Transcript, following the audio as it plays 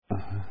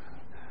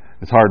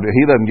It's hard.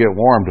 He doesn't get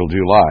warm till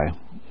July.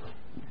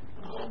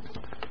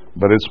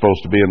 But it's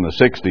supposed to be in the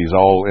 60s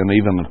and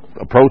even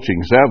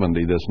approaching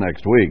 70 this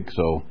next week.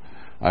 So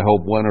I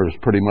hope winter is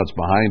pretty much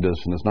behind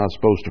us and it's not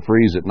supposed to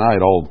freeze at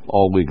night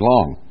all week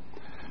long.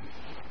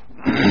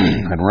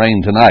 And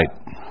rain tonight.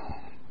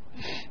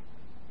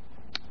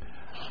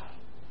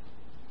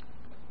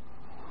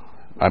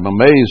 I'm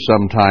amazed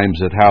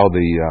sometimes at how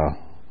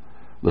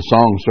the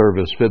song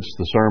service fits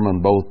the sermon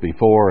both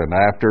before and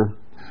after.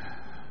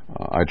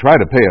 I try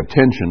to pay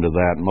attention to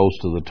that most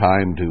of the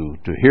time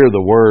to hear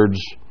the words,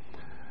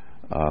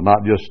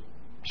 not just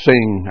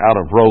sing out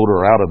of rote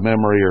or out of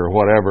memory or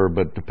whatever,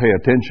 but to pay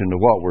attention to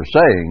what we're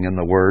saying in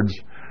the words.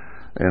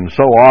 And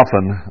so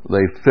often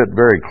they fit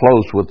very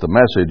close with the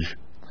message.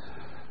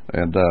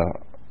 And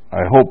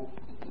I hope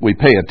we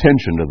pay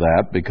attention to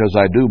that, because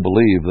I do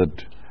believe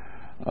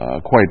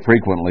that quite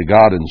frequently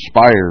God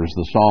inspires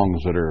the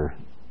songs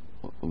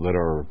that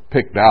are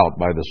picked out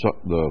by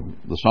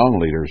the song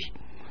leaders,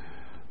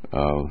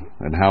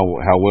 and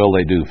how well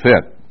they do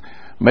fit.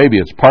 Maybe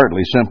it's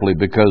partly simply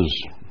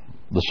because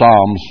the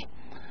Psalms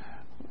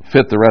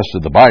fit the rest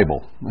of the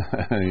Bible.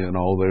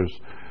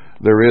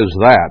 There is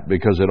that,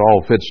 because it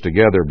all fits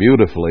together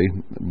beautifully,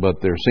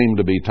 but there seem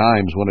to be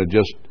times when it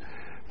just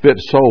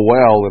fits so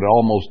well that it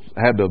almost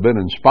had to have been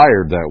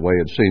inspired that way,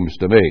 it seems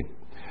to me.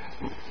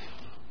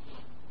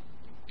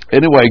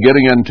 Anyway,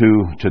 getting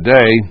into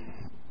today,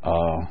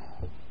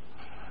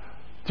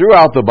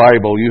 throughout the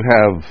Bible you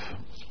have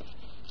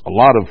a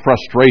lot of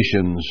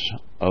frustrations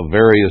of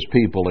various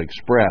people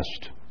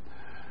expressed.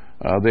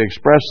 They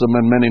express them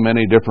in many,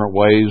 many different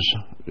ways.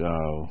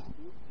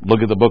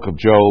 Look at the book of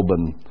Job,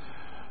 and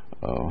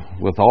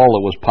with all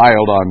that was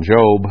piled on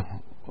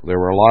Job, there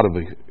were a lot of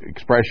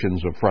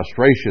expressions of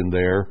frustration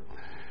there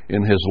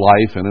in his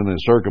life and in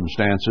his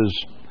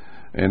circumstances,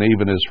 and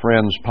even his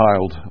friends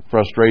piled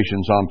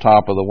frustrations on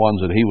top of the ones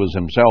that he was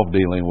himself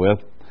dealing with.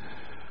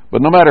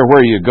 But no matter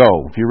where you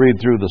go, if you read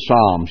through the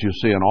Psalms, you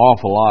see an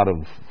awful lot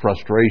of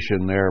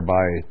frustration there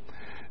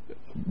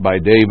by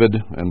David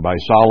and by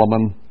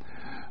Solomon.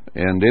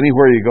 And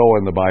anywhere you go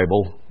in the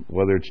Bible,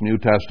 whether it's New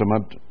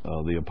Testament,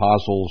 the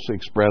apostles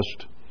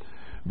expressed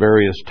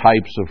various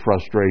types of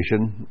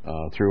frustration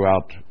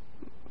throughout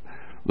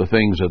the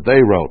things that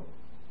they wrote.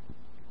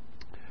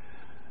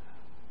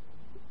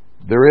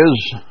 There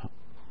is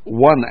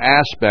one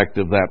aspect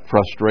of that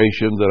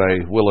frustration that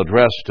I will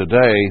address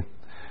today,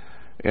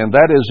 and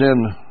that is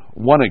in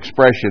one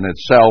expression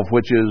itself,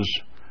 which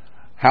is,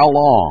 how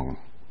long?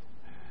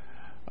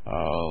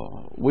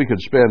 We could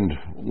spend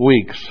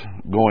weeks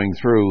going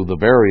through the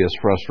various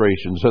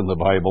frustrations in the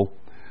Bible,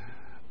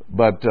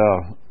 but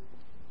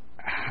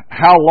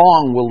how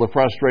long will the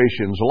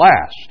frustrations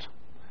last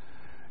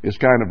is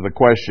kind of the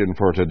question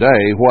for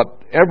today.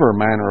 Whatever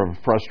manner of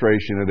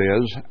frustration it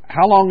is,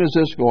 how long is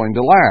this going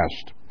to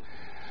last?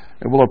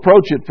 And we'll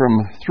approach it from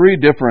three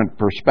different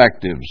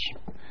perspectives.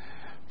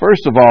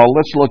 First of all,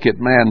 let's look at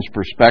man's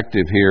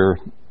perspective here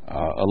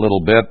a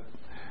little bit.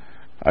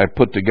 I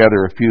put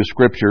together a few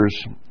scriptures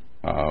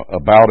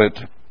about it,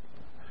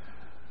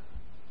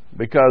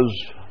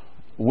 because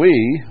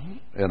we,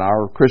 in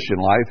our Christian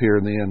life here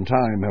in the end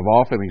time, have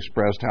often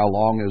expressed, how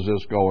long is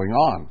this going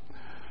on?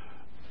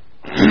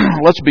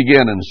 Let's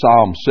begin in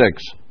Psalm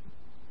 6.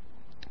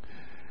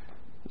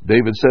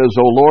 David says,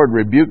 O Lord,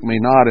 rebuke me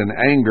not in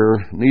anger,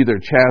 neither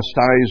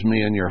chastise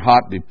me in your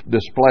hot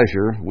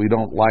displeasure. We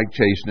don't like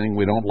chastening.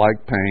 We don't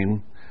like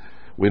pain.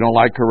 We don't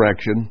like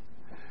correction.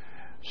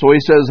 So he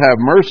says, have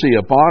mercy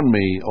upon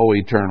me, O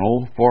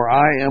Eternal, for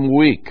I am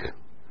weak.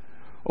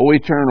 O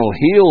Eternal,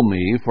 heal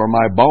me, for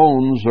my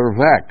bones are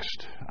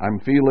vexed. I'm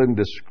feeling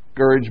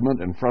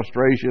discouragement and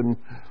frustration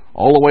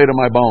all the way to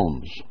my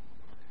bones.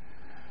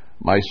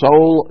 My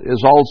soul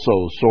is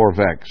also sore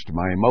vexed,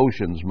 my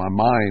emotions, my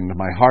mind,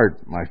 my heart,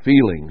 my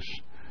feelings.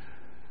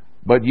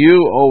 But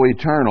you, O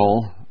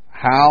Eternal,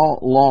 how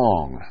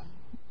long?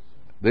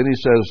 Then he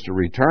says to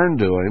return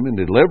to him and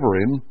deliver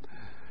him.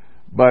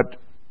 But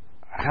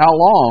how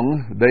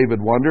long, David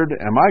wondered,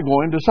 am I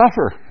going to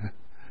suffer?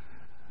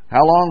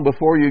 How long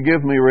before you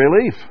give me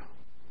relief?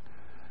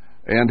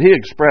 And he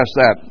expressed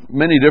that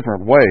many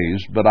different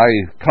ways, but I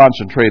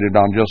concentrated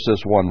on just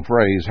this one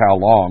phrase, how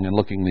long, and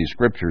looking these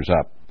scriptures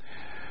up.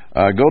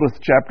 Go to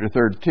chapter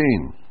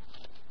 13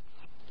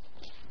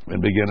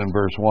 and begin in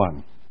verse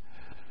 1.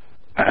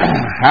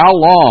 How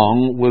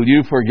long will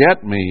you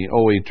forget me,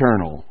 O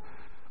Eternal?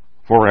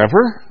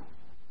 Forever?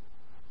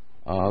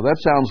 That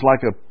sounds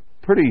like a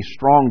pretty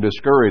strong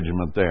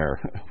discouragement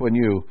there. When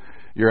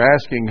you're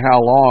asking how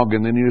long,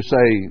 and then you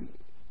say,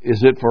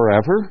 is it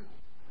forever?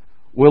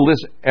 Will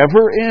this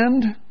ever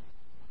end?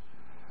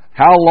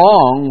 How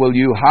long will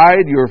you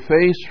hide your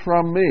face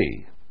from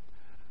me?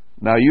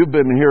 Now, you've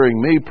been hearing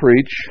me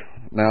preach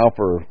now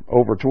for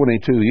over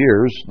 22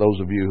 years. Those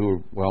of you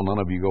who, well, none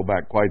of you go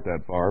back quite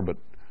that far, but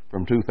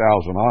from 2000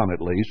 on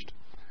at least.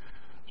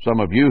 Some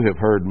of you have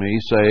heard me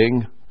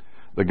saying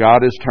that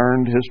God has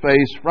turned his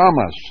face from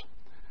us.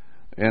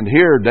 And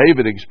here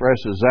David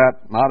expresses that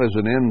not as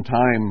an end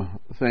time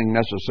thing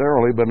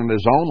necessarily, but in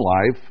his own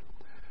life.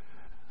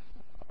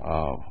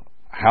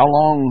 How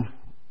long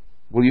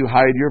will you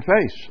hide your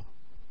face?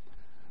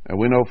 And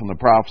we know from the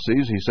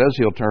prophecies, he says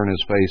he'll turn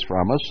his face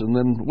from us, and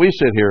then we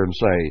sit here and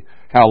say,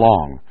 how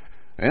long?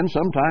 And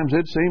sometimes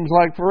it seems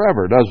like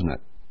forever, doesn't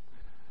it?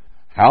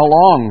 How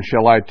long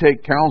shall I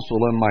take counsel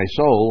in my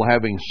soul,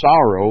 having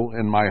sorrow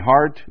in my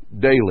heart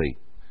daily?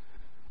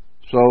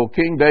 So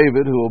King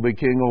David, who will be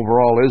king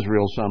over all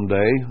Israel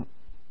someday,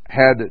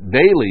 had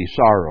daily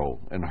sorrow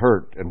and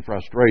hurt and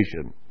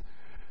frustration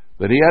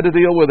that he had to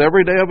deal with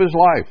every day of his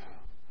life.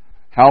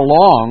 How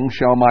long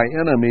shall my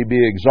enemy be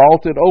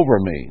exalted over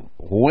me?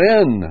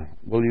 When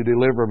will you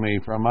deliver me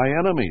from my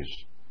enemies?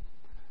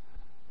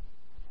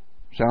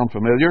 Sound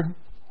familiar?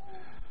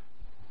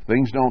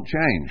 Things don't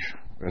change.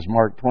 As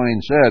Mark Twain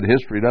said,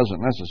 history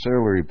doesn't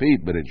necessarily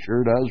repeat, but it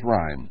sure does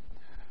rhyme.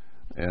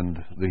 And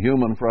the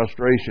human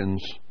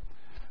frustrations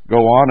go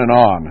on and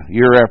on,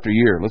 year after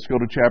year. Let's go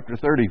to chapter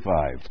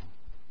 35.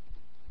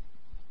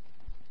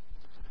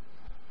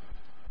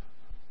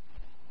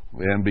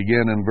 And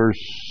begin in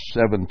verse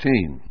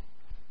 17.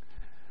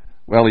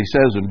 Well, he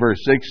says in verse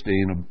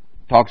 16,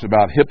 talks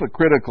about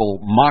hypocritical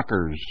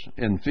mockers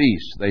in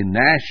feasts. They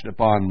gnashed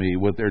upon me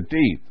with their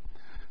teeth.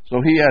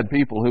 So he had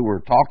people who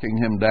were talking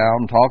him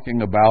down,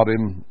 talking about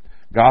him,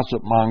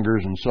 gossip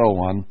mongers and so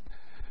on.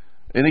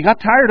 And he got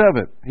tired of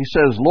it. He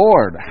says,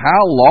 Lord,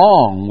 how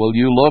long will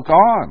you look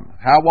on?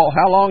 How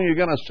long are you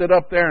going to sit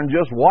up there and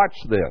just watch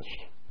this?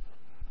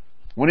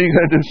 When are you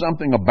going to do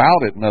something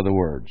about it, in other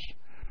words?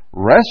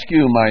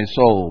 Rescue my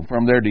soul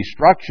from their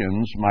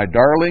destructions, my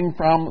darling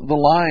from the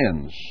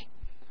lions.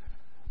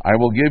 I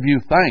will give you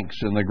thanks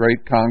in the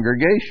great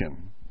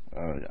congregation.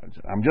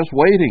 I'm just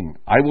waiting.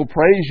 I will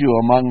praise you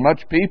among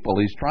much people.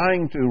 He's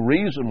trying to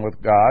reason with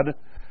God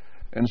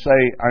and say,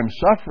 I'm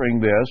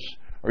suffering this.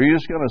 Are you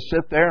just going to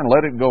sit there and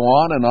let it go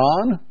on and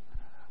on?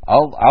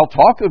 I'll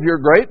talk of your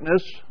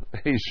greatness.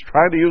 He's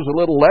trying to use a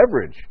little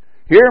leverage.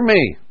 Hear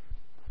me.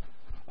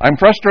 I'm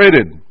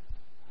frustrated.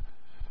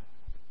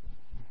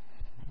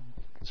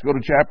 Let's go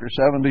to chapter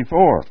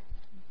 74.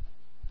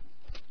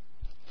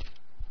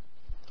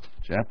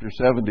 Chapter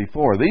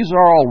 74. These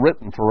are all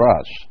written for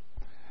us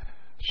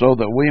so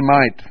that we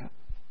might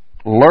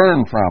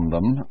learn from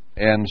them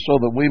and so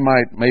that we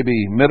might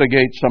maybe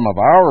mitigate some of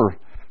our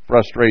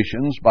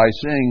frustrations by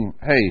saying,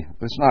 hey,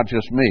 it's not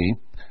just me.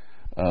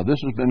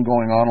 This has been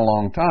going on a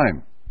long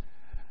time.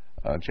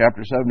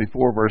 Chapter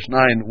 74, verse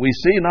 9, we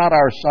see not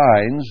our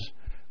signs.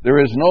 There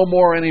is no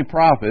more any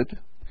prophet,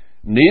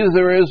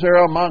 neither is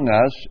there among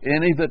us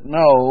any that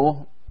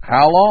know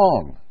how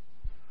long.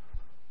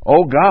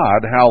 O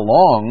God, how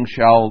long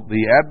shall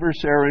the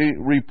adversary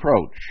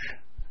reproach?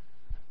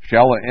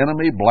 Shall an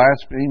enemy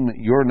blaspheme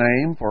your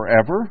name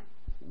forever?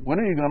 When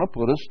are you going to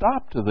put a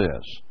stop to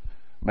this?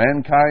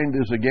 Mankind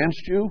is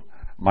against you.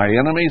 My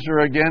enemies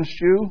are against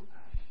you.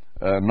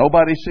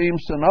 Nobody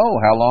seems to know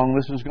how long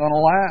this is going to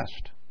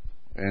last.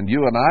 And you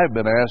and I have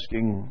been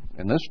asking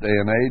in this day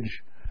and age,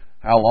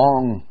 how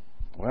long?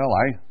 Well,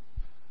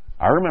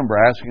 I remember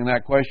asking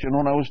that question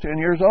when I was 10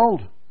 years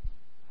old.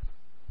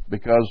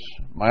 Because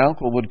my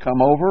uncle would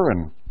come over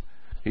and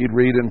he'd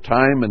read in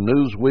Time and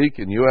Newsweek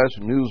and U.S.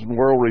 News and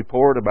World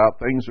Report about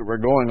things that were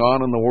going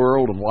on in the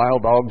world and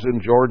wild dogs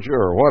in Georgia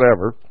or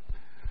whatever,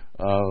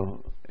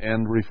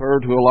 and refer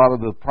to a lot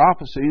of the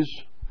prophecies.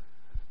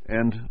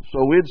 And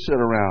so we'd sit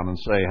around and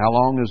say, how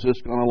long is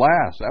this going to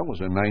last? That was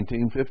in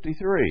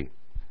 1953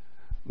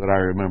 that I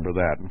remember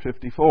that, in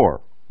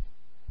 54.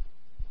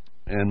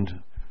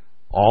 And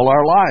all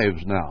our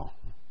lives now,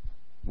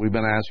 we've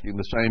been asking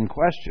the same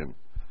question.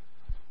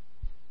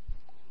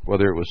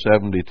 Whether it was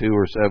 72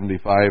 or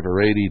 75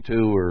 or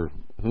 82 or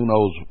who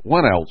knows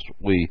when else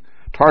we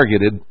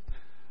targeted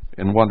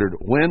and wondered,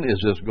 when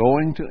is this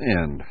going to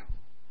end?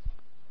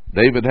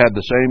 David had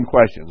the same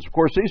questions. Of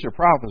course, these are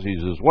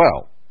prophecies as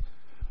well.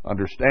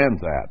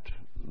 Understand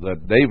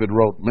that David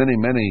wrote many,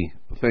 many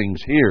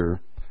things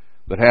here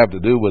that have to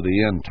do with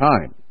the end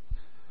time.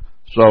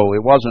 So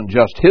it wasn't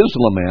just his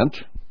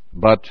lament,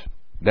 but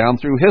down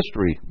through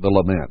history, the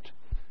lament.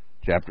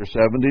 Chapter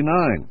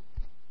 79.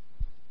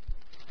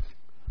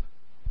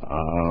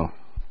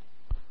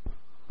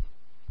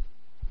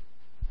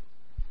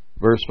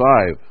 Verse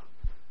 5.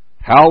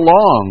 How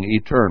long,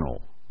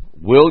 Eternal,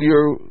 will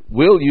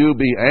you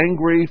be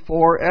angry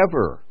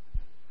forever?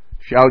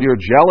 Shall your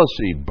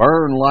jealousy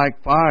burn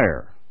like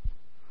fire?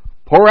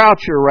 Pour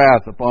out your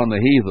wrath upon the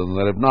heathen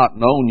that have not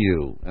known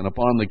you, and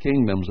upon the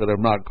kingdoms that have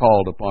not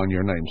called upon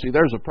your name. See,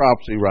 there's a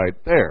prophecy right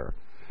there,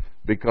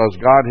 because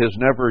God has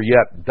never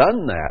yet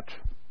done that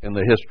in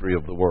the history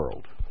of the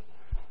world.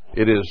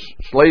 It is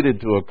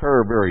slated to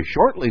occur very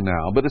shortly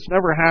now, but it's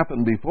never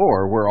happened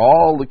before, where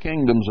all the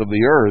kingdoms of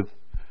the earth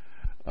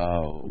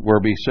were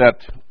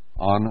beset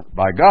on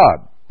by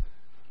God.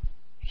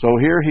 So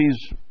here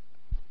he's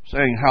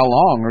saying, how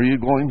long are you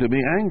going to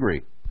be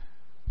angry?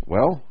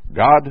 Well,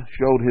 God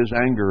showed his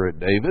anger at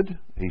David.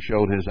 He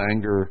showed his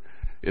anger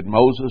at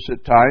Moses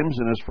at times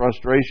in his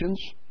frustrations.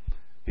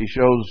 He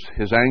shows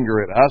his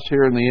anger at us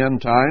here in the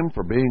end time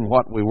for being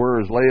what we were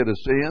as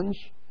Laodiceans.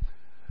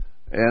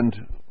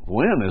 And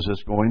when is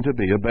this going to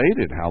be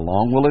abated? How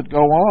long will it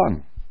go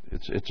on?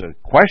 It's a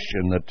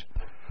question that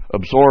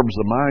absorbs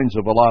the minds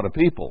of a lot of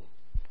people.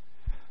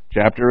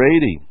 Chapter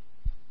 80,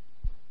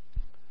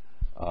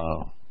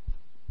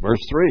 verse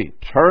 3.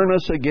 Turn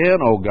us again,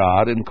 O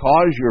God, and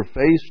cause your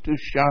face to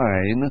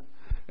shine,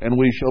 and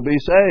we shall be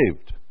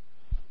saved.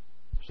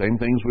 Same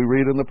things we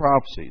read in the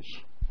prophecies.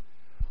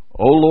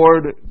 O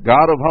Lord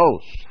God of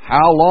hosts,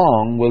 how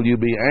long will you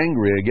be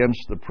angry against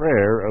the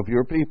prayer of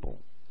your people?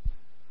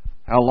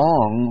 How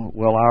long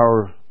will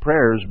our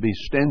prayers be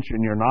stench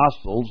in your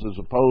nostrils as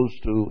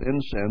opposed to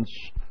incense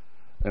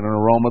and an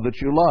aroma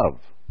that you love?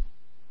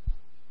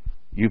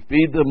 You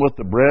feed them with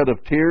the bread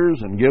of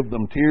tears and give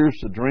them tears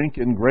to drink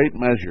in great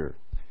measure.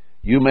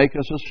 You make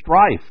us a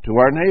strife to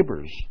our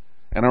neighbors,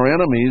 and our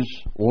enemies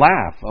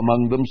laugh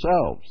among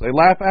themselves. They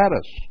laugh at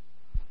us.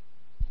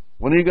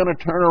 When are you going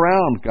to turn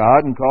around,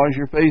 God, and cause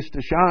your face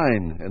to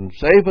shine and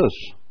save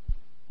us?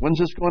 When's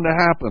this going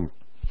to happen?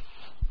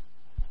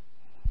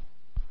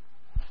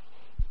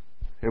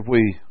 Have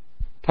we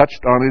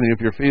touched on any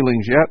of your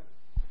feelings yet?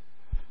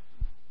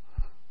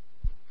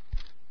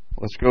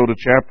 Let's go to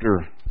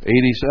chapter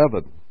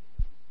 87.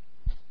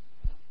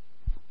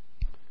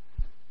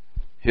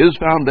 His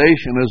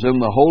foundation is in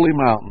the holy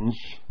mountains.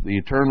 The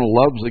Eternal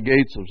loves the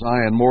gates of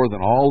Zion more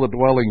than all the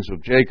dwellings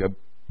of Jacob.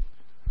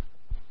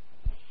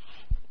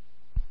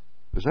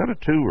 Is that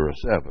a 2 or a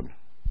 7?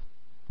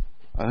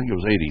 I think it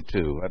was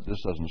 82.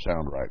 This doesn't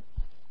sound right.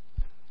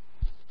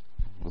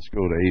 Let's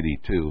go to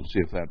 82 and see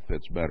if that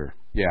fits better.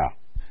 Yeah.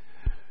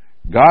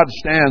 God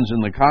stands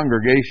in the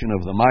congregation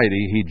of the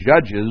mighty. He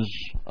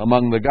judges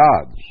among the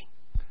gods.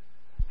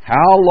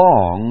 How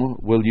long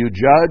will you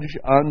judge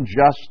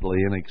unjustly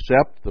and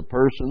accept the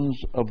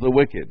persons of the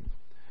wicked?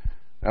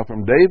 Now,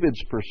 from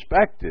David's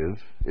perspective,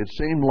 it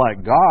seemed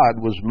like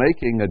God was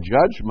making a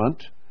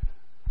judgment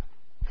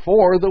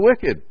for the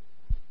wicked,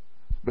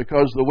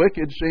 because the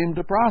wicked seem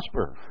to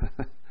prosper.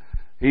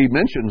 He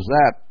mentions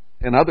that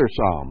in other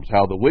Psalms,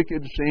 how the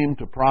wicked seem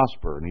to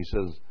prosper. And he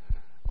says,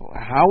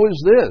 how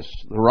is this?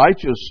 The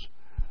righteous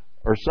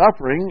are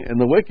suffering and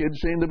the wicked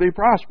seem to be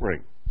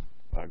prospering.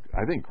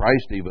 I think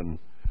Christ even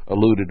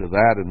alluded to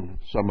that in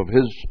some of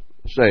his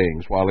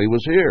sayings while he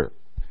was here.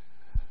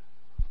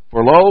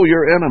 For lo,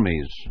 your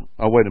enemies...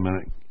 Oh, wait a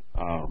minute.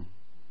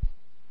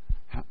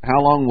 How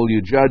long will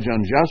you judge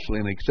unjustly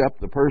and accept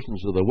the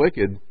persons of the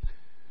wicked?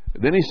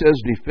 Then he says,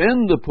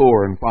 defend the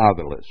poor and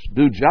fatherless.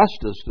 Do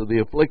justice to the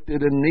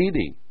afflicted and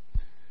needy.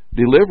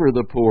 Deliver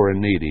the poor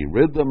and needy.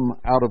 Rid them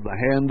out of the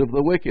hand of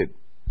the wicked.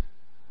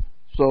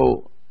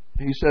 So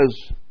he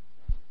says,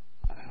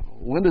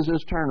 when does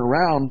this turn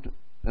around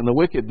and the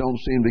wicked don't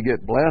seem to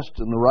get blessed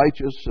and the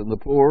righteous and the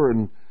poor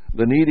and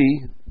the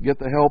needy get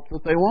the help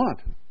that they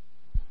want?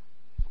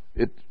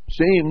 It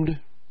seemed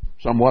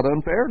somewhat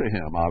unfair to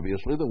him,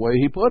 obviously, the way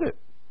he put it.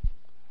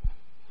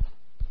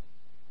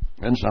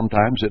 And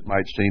sometimes it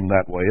might seem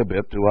that way a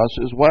bit to us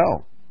as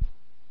well.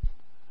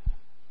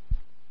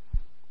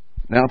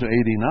 Now to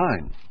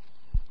 89.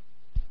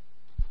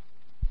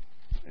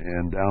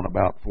 And down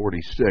about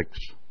 46.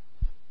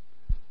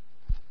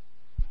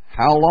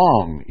 How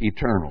long,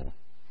 Eternal,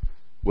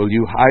 will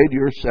you hide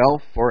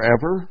yourself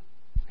forever?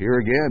 Here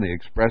again he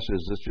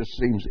expresses this just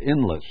seems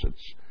endless.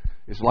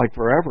 It's like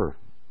forever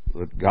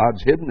that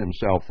God's hidden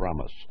himself from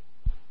us.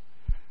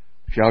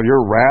 Shall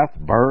your wrath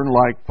burn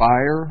like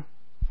fire?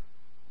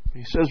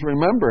 He says,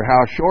 remember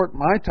how short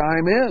my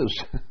time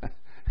is.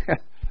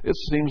 It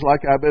seems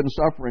like I've been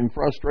suffering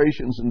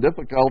frustrations and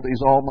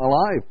difficulties all my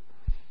life.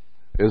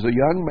 As a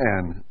young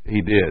man,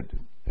 he did.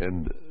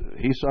 And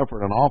he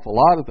suffered an awful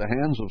lot at the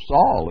hands of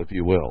Saul, if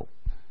you will.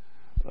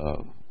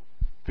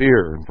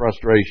 Fear and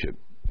frustration.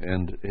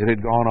 And it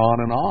had gone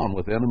on and on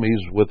with enemies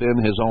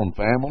within his own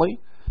family,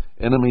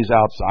 enemies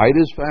outside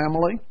his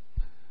family,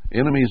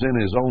 enemies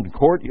in his own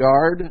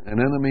courtyard, and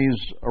enemies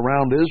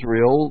around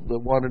Israel that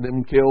wanted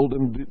him killed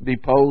and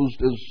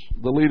deposed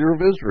as the leader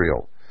of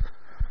Israel.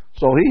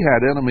 So he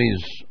had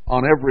enemies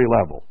on every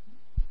level,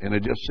 and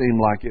it just seemed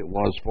like it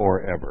was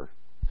forever.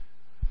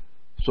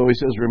 So he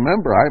says,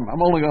 remember,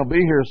 I'm only going to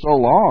be here so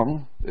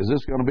long. Is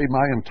this going to be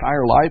my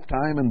entire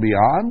lifetime and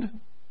beyond?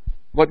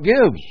 What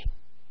gives?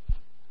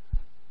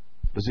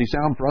 Does he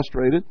sound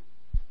frustrated?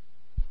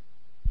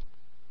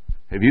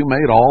 Have you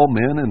made all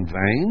men in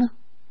vain?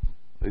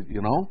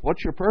 You know,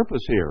 what's your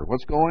purpose here?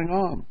 What's going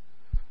on?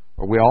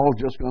 Are we all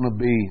just going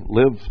to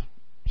live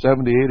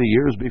 70, 80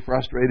 years, be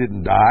frustrated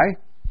and die?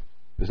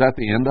 Is that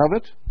the end of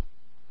it?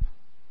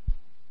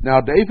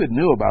 Now, David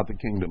knew about the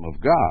kingdom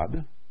of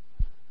God,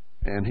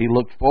 and he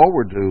looked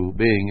forward to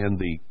being in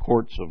the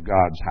courts of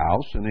God's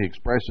house, and he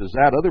expresses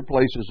that other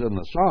places in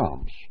the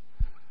Psalms.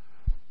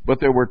 But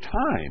there were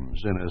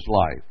times in his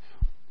life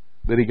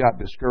that he got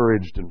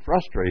discouraged and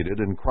frustrated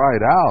and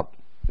cried out,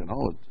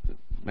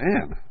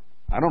 man,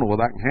 I don't know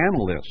whether I can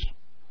handle this.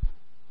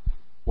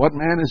 What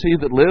man is he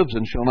that lives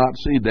and shall not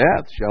see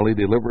death? Shall he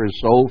deliver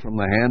his soul from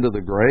the hand of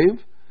the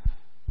grave?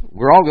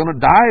 We're all going to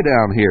die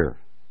down here.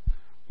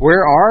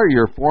 Where are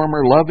your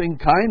former loving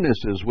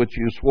kindnesses which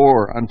you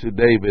swore unto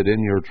David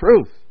in your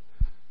truth?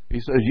 He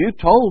says, you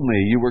told me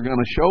you were going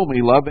to show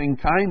me loving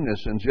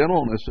kindness and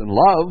gentleness and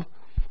love,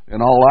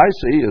 and all I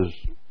see is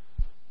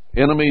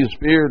enemies,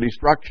 fear,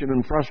 destruction,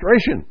 and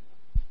frustration.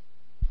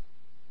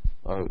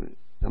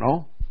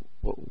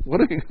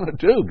 What are you going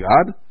to do,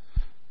 God?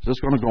 Is this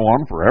going to go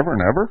on forever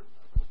and ever?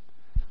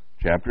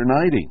 Chapter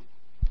 90.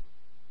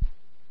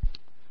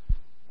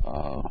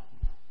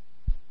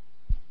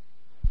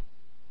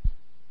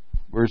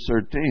 Verse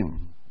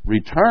 13.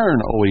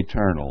 Return, O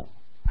Eternal,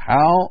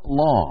 how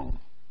long?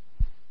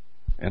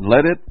 And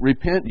let it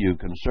repent you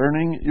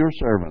concerning your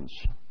servants.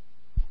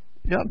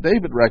 Yeah,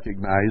 David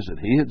recognized that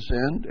he had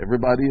sinned.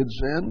 Everybody had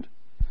sinned.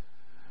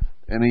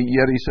 And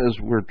yet he says,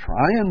 we're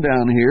trying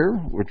down here.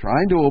 We're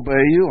trying to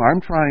obey you.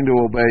 I'm trying to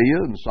obey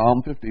you. In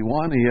Psalm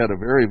 51, he had a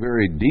very,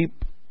 very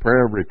deep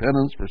prayer of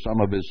repentance for some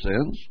of his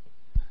sins.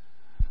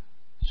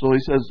 So he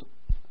says,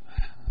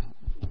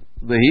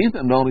 the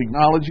heathen don't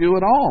acknowledge you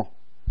at all.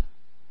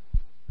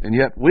 And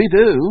yet we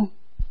do.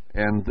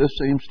 And this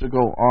seems to go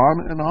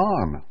on and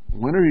on.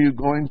 When are you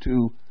going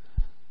to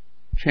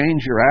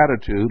change your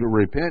attitude or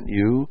repent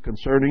you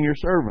concerning your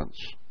servants?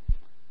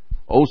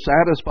 Oh,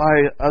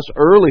 satisfy us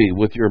early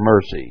with your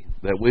mercy,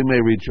 that we may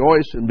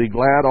rejoice and be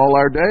glad all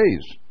our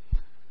days.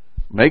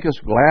 Make us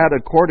glad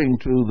according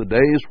to the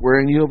days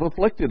wherein you have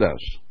afflicted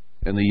us,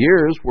 and the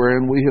years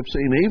wherein we have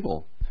seen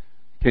evil.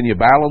 Can you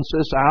balance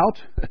this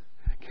out?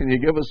 Can you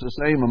give us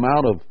the same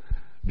amount of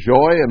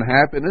joy and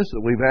happiness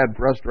that we've had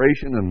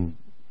frustration and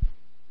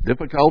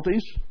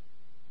difficulties?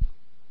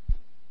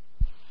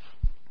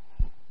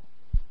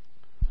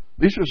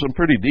 These are some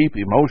pretty deep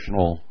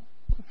emotional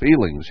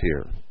feelings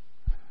here.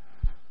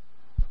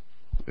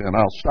 And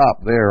I'll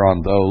stop there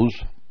on those.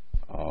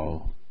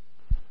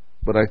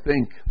 But I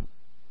think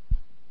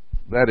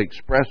that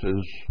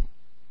expresses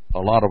a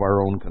lot of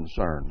our own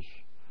concerns.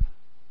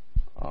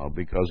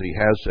 Because he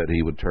has said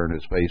he would turn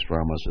his face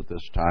from us at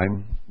this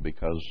time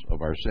because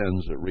of our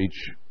sins that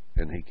reach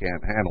and he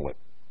can't handle it.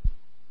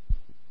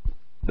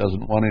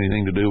 Doesn't want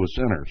anything to do with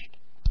sinners.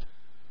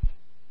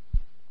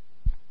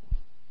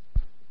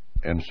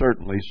 And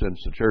certainly since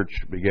the church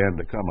began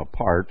to come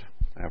apart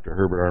after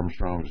Herbert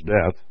Armstrong's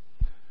death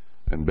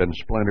and been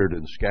splintered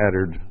and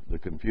scattered, the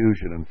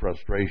confusion and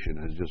frustration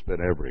has just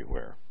been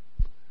everywhere.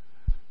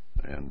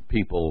 And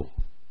people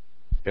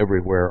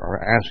everywhere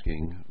are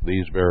asking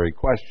these very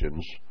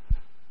questions.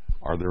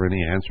 Are there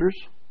any answers?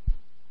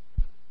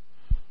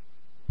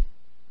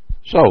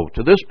 So,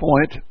 to this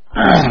point,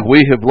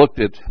 we have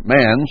looked at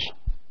man's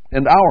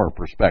and our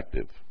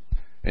perspective.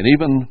 And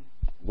even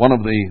one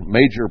of the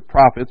major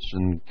prophets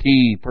and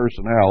key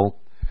personnel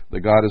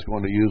that God is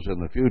going to use in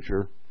the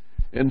future,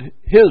 and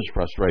his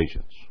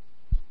frustrations.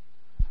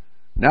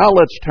 Now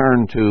let's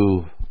turn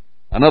to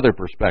another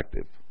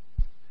perspective.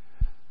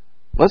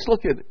 Let's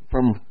look at it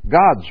from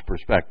God's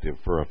perspective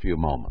for a few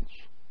moments.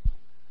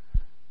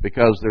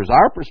 Because there's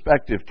our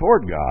perspective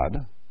toward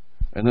God,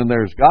 and then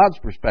there's God's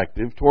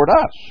perspective toward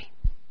us.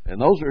 And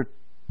those are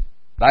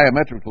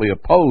diametrically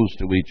opposed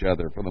to each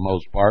other for the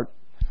most part,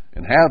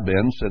 and have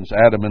been since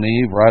Adam and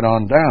Eve right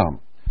on down.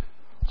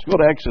 Let's go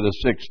to Exodus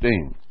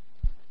 16.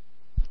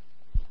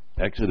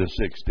 Exodus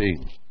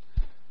 16.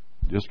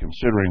 Just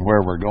considering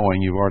where we're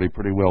going, you've already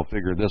pretty well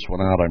figured this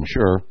one out, I'm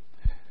sure.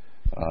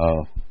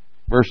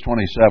 Verse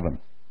 27.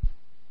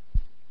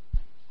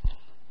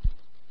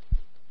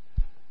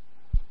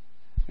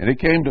 And it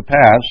came to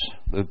pass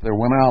that there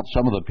went out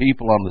some of the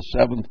people on the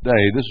seventh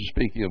day. This is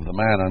speaking of the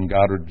manna, and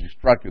God had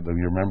instructed them,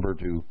 you remember,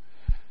 to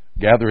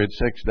gather it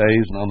 6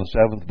 days, and on the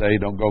seventh day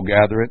don't go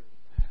gather it.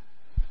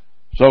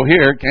 So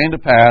here it came to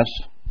pass,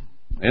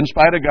 in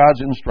spite of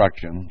God's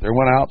instruction, there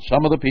went out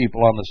some of the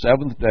people on the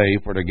seventh day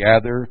for to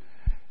gather,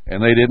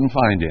 and they didn't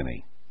find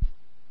any.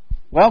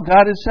 Well,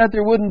 God had said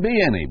there wouldn't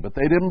be any, but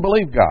they didn't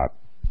believe God.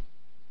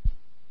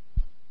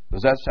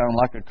 Does that sound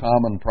like a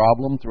common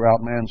problem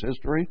throughout man's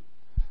history?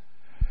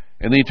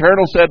 And the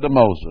Eternal said to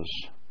Moses,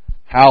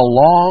 how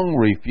long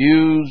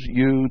refuse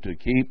you to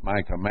keep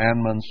my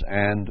commandments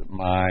and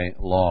my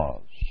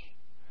laws?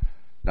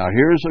 Now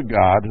here's a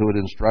God who had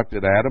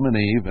instructed Adam and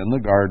Eve in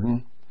the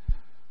garden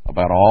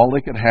about all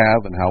they could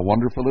have and how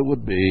wonderful it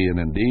would be, and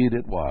indeed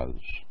it was.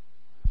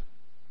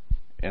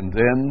 And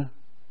then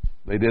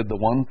they did the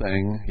one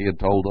thing he had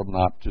told them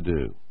not to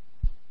do.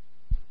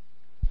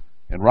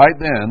 And right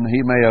then,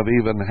 he may have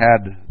even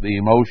had the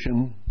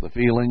emotion, the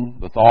feeling,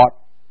 the thought,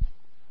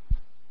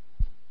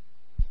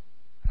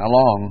 how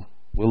long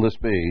will this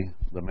be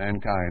that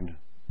mankind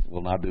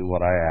will not do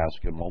what I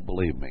ask and won't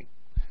believe me?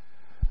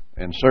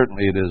 And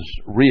certainly it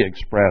is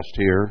re-expressed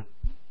here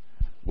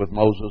with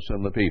Moses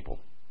and the people.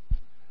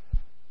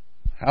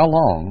 How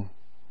long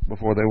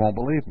before they won't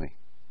believe me?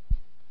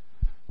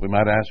 We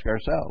might ask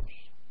ourselves,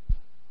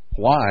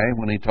 why,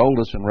 when he told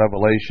us in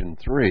Revelation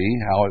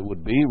 3 how it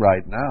would be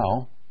right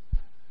now,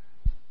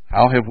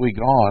 how have we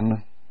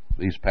gone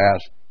these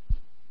past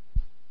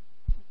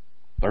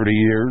 30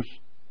 years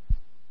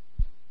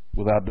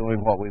without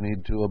doing what we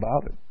need to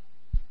about it?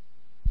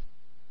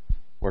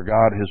 Where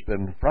God has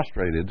been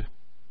frustrated,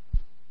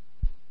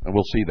 and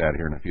we'll see that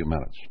here in a few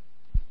minutes.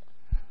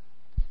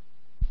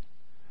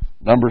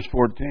 Numbers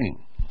 14.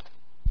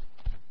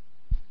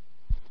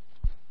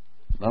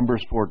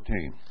 Numbers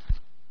 14.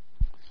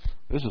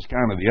 This is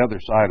kind of the other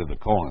side of the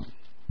coin.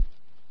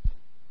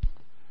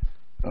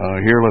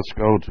 Here, let's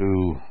go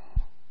to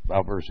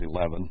about verse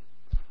 11.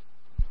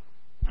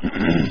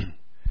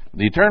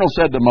 The Eternal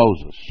said to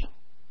Moses,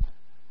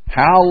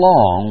 "How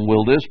long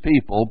will this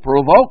people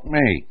provoke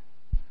me?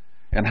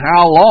 And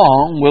how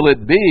long will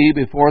it be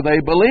before they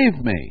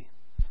believe me?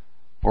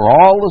 For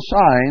all the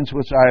signs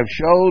which I have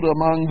showed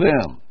among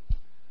them."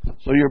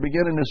 So you're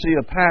beginning to see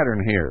a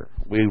pattern here.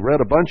 We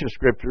read a bunch of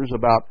scriptures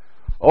about,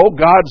 "Oh,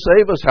 God,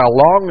 save us. How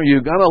long are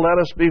you going to let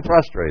us be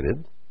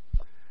frustrated?"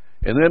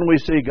 And then we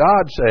see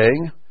God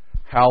saying,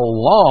 "How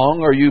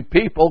long are you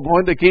people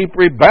going to keep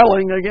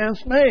rebelling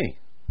against me?"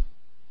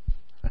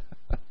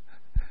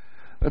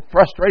 The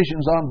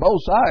frustration's on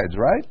both sides,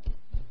 right?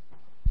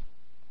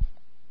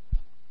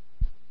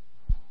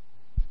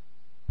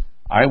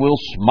 "I will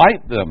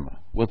smite them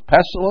with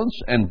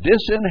pestilence and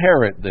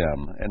disinherit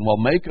them, and will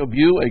make of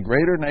you a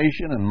greater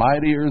nation and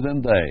mightier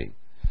than they."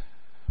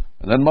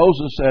 And then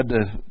Moses said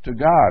to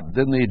God,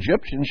 "Then the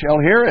Egyptians shall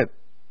hear it,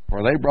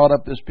 for they brought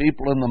up this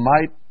people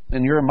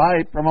in your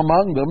might from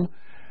among them,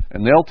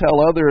 and they'll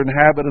tell other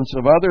inhabitants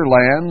of other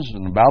lands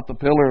and about the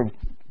pillar of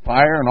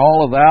fire and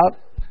all of that."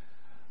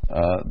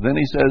 Then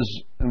he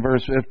says in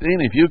verse 15,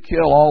 "If you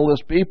kill all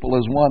this people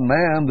as one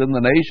man, then the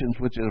nations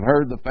which have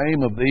heard the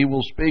fame of thee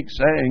will speak,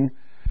 saying,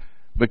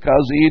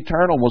 because the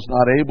Eternal was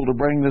not able to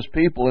bring this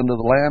people into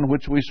the land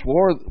which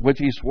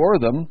he swore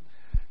them,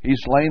 he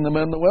slain them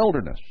in the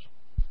wilderness."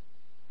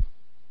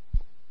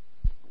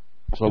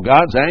 So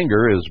God's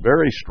anger is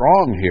very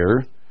strong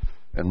here,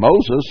 and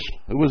Moses,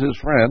 who was his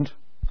friend,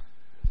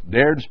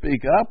 dared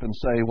speak up and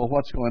say, "Well,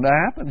 what's going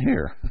to happen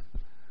here?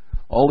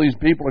 All these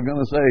people are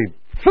going to say,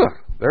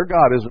 their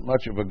God isn't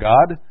much of a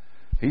God.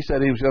 He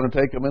said he was going to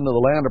take them into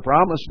the land of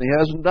promise, and he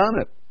hasn't done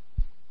it."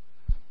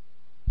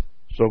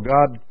 So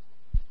God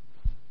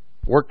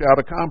worked out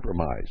a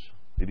compromise.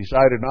 He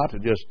decided not to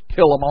just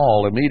kill them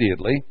all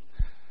immediately,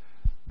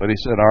 but he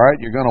said, "All right,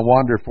 you're going to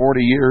wander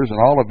 40 years, and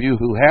all of you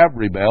who have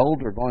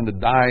rebelled are going to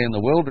die in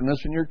the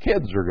wilderness, and your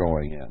kids are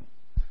going in.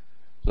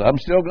 So I'm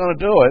still going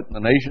to do it. The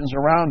nations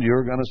around you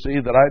are going to see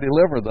that I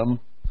deliver them,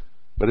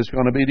 but it's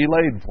going to be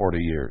delayed 40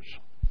 years.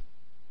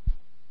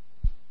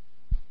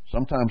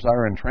 Sometimes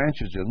our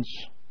intransigence,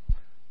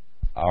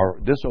 our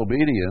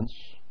disobedience,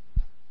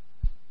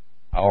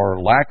 our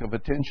lack of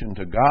attention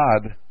to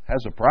God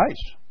has a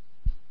price.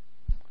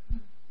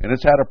 And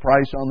it's had a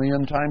price on the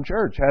end-time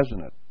church,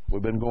 hasn't it?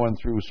 We've been going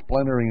through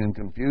splintering and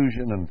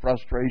confusion and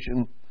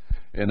frustration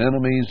and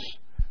enemies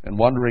and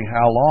wondering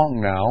how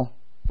long now,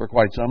 for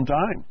quite some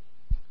time.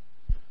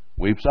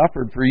 We've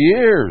suffered for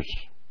years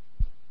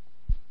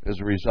as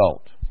a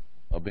result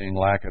of being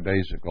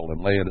lackadaisical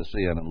and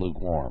Laodicean and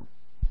lukewarm.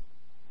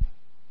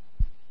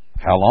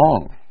 How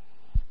long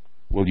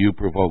will you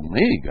provoke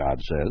me, God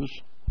says.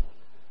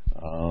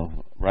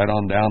 Right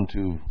on down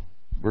to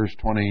verse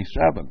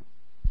 27.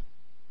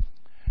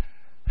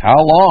 How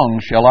long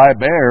shall I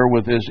bear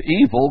with this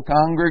evil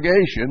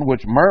congregation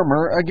which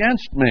murmur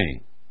against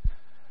me?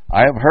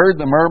 I have heard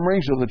the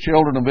murmurings of the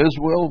children of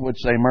Israel,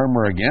 which they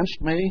murmur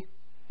against me.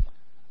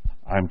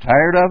 I'm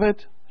tired of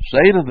it.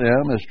 Say to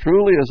them, as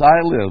truly as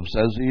I live,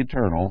 says the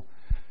Eternal,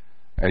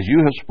 as you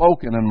have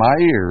spoken in my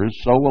ears,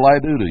 so will I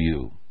do to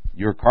you.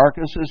 Your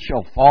carcasses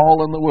shall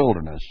fall in the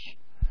wilderness,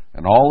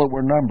 and all that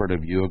were numbered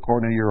of you,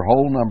 according to your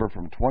whole number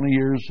from 20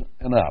 years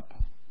and up,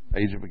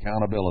 age of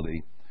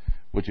accountability,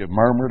 which have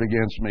murmured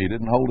against me.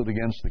 Didn't hold it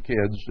against the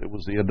kids, it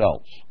was the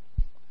adults.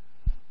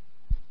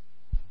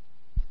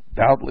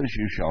 Doubtless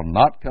you shall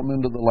not come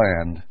into the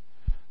land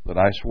that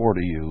I swore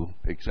to you,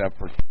 except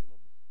for Caleb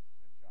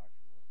and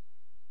Joshua,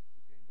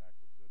 who came back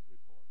with good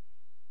report.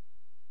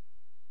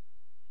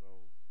 So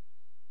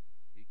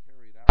he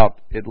carried out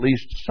at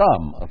least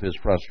some of his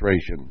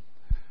frustration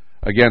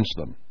against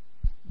them.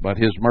 But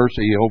his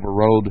mercy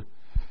overrode,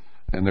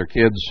 and their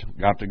kids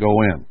got to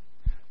go in.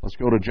 Let's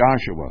go to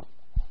Joshua.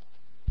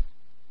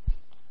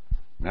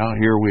 Now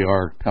here we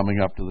are coming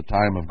up to the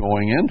time of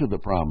going into the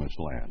promised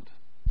land.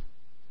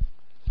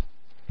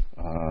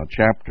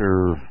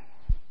 Chapter,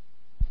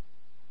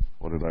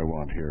 what did I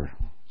want here?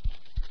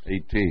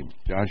 18.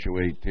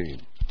 Joshua 18.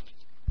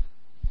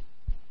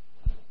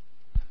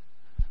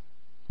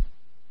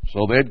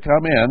 So they'd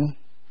come in,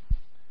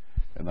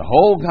 and the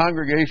whole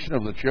congregation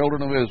of the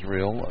children of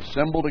Israel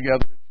assembled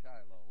together at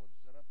Shiloh and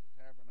set up the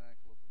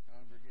tabernacle of the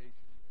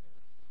congregation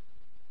there.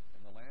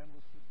 And the land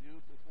was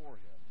subdued before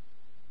them.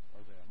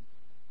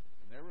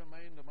 And there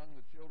remained among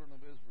the children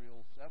of Israel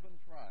 7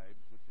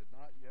 tribes which had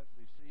not yet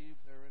received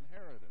their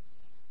inheritance.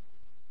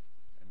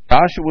 And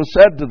Joshua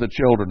said to the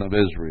children of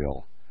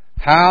Israel,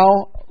 how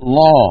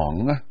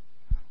long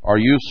are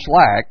you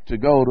slack to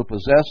go to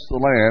possess the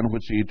land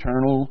which the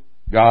eternal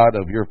God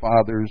of your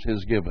fathers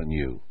has given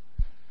you?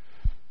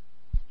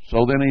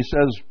 So then he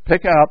says,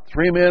 pick out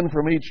 3 men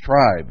from each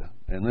tribe.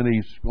 And then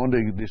he's going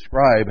to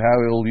describe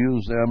how he'll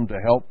use them to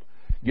help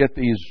get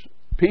these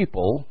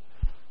people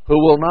who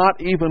will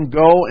not even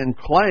go and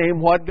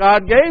claim what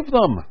God gave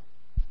them.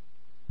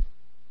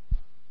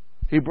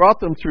 He brought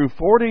them through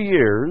 40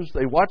 years.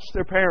 They watched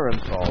their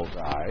parents all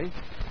die.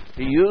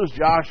 He used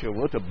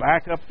Joshua to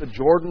back up the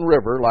Jordan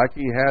River like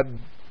he had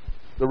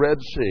the Red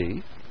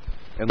Sea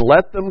and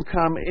let them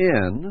come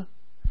in,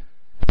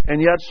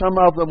 and yet some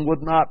of them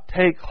would not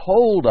take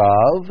hold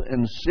of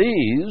and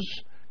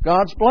seize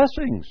God's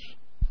blessings.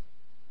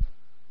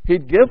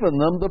 He'd given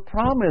them the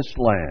promised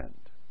land.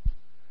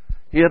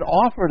 He had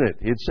offered it.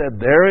 He'd said,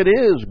 there it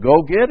is,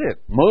 go get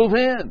it, move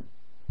in.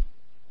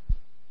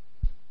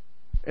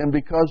 And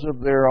because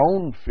of their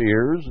own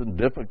fears and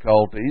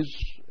difficulties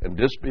and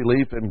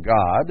disbelief in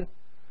God,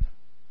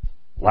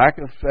 lack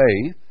of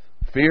faith,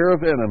 fear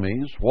of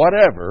enemies,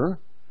 whatever,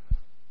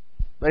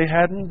 they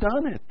hadn't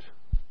done it.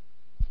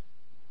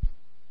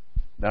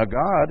 Now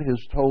God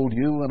has told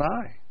you and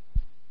I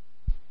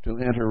to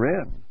enter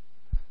in.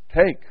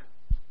 Take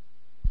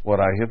what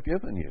I have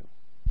given you.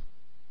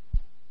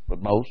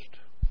 But most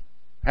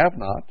have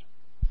not,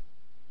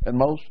 and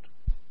most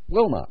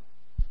will not.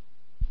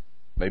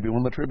 Maybe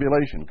when the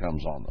tribulation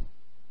comes on them.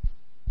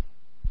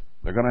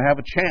 They're going to have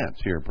a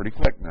chance here pretty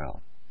quick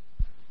now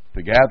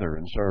to gather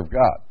and serve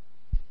God.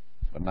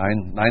 But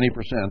 90%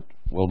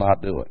 will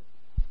not do it.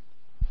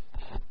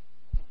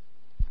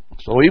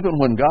 So even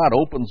when God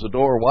opens the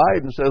door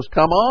wide and says,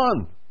 come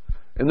on,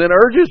 and then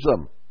urges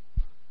them,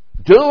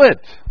 do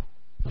it.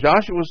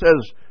 Joshua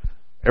says,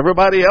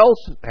 everybody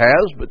else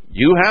has, but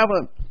you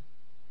haven't.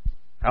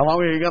 How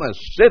long are you going to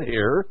sit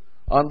here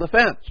on the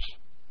fence?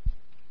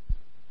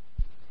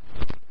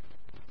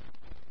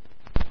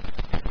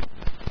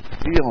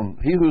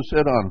 He who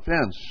sit on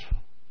fence,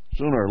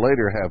 sooner or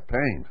later have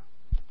pain.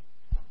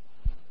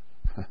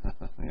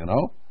 You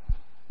know?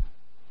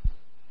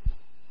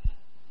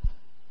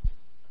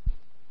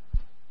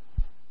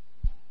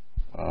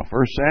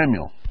 First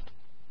Samuel.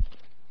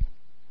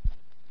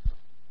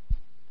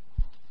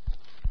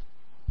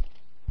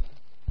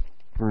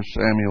 First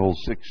Samuel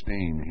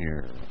 16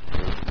 here,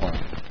 verse 1.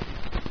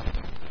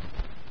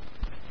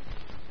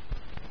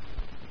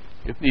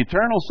 If the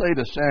Eternal say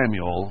to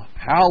Samuel,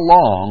 how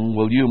long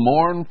will you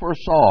mourn for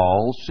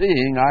Saul,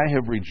 seeing I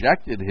have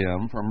rejected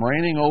him from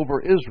reigning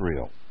over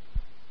Israel?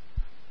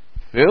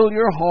 Fill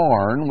your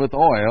horn with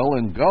oil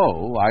and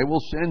go. I will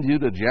send you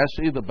to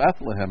Jesse the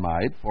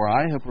Bethlehemite, for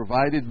I have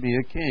provided me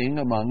a king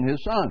among his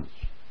sons.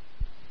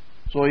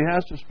 So he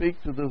has to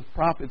speak to the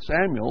prophet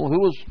Samuel, who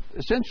was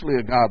essentially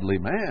a godly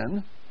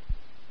man.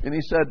 And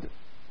he said,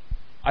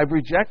 I've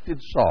rejected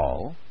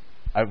Saul.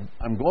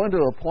 I'm going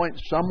to appoint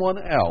someone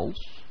else.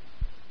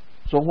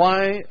 So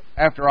why,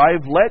 after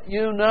I've let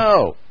you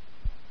know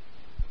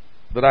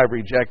that I've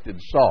rejected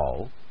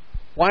Saul,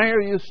 why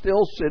are you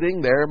still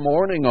sitting there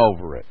mourning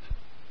over it?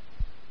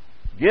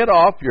 Get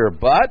off your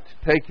butt,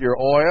 take your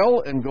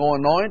oil, and go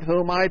anoint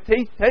whom I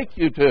take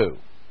you to.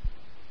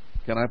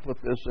 Can I put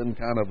this in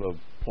kind of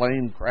a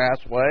plain, crass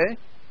way?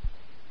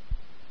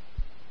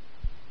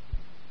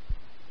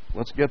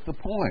 Let's get the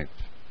point.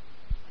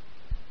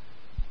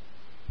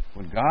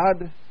 When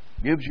God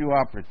gives you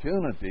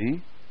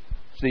opportunity,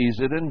 seize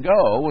it and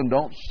go, and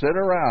don't sit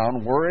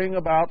around worrying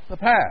about the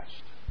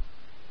past.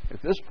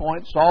 At this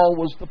point, Saul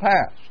was the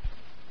past.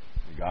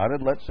 God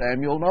had let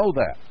Samuel know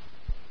that.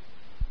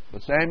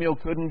 But Samuel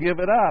couldn't give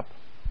it up.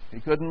 He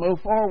couldn't move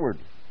forward.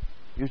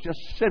 He was just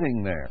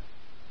sitting there.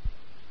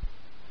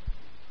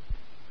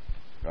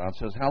 God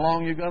says, how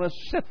long are you going to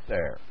sit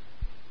there?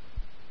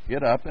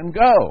 Get up and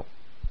go.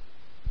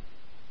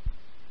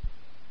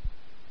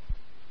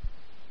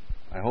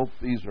 I hope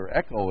these are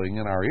echoing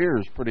in our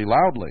ears pretty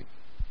loudly.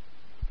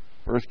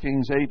 1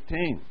 Kings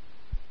 18.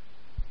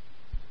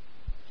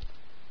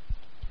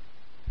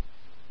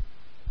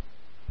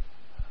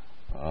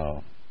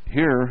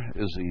 Here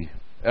is the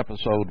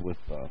episode with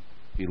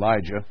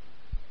Elijah.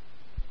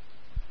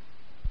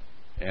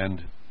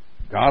 And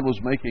God was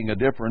making a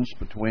difference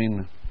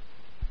between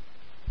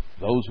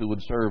those who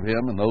would serve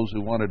him and those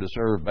who wanted to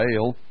serve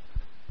Baal.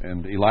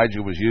 And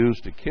Elijah was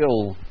used to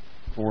kill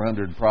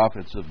 400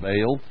 prophets of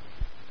Baal,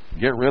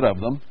 get rid of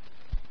them.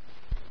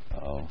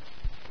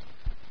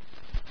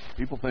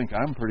 People think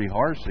I'm pretty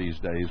harsh these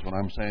days when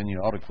I'm saying you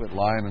ought to quit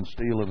lying and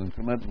stealing and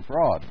committing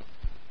fraud.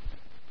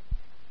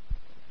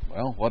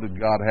 Well, what did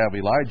God have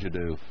Elijah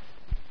do?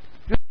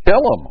 Just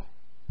kill them.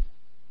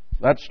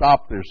 That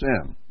stopped their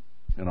sin.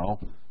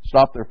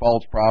 Stopped their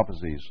false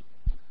prophecies.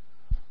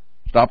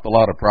 Stopped a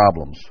lot of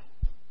problems.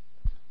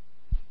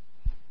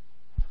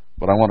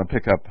 But I want to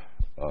pick up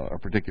a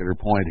particular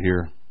point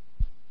here.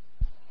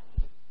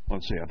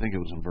 Let's see, I think it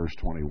was in verse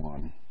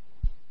 21.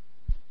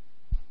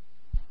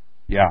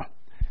 Yeah.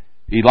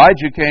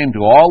 Elijah came to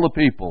all the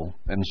people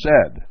and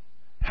said,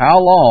 how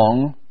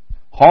long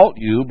halt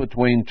you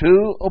between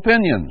two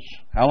opinions?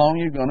 How long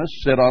are you going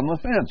to sit on the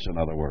fence, in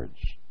other words?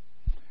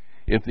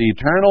 If the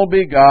Eternal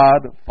be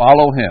God,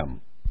 follow him.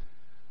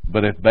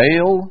 But if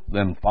Baal,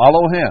 then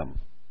follow him.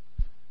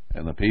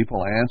 And the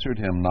people answered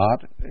him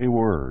not a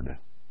word.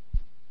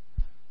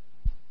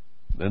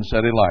 Then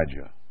said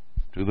Elijah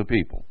to the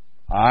people,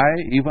 I,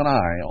 even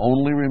I,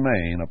 only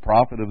remain a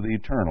prophet of the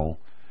Eternal,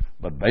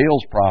 but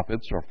Baal's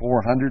prophets are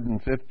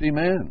 450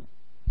 men.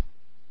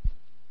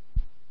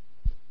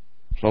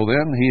 So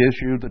then he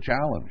issued the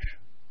challenge.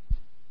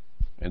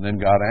 And then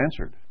God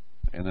answered.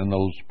 And then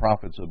those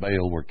prophets of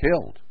Baal were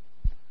killed.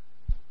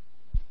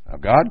 Now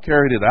God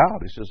carried it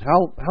out. He says,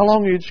 how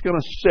long are you just going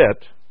to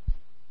sit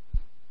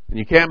and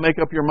you can't make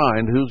up your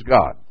mind who's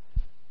God?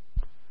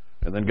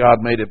 And then God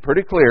made it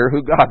pretty clear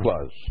who God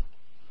was,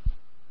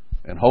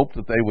 and hoped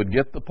that they would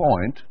get the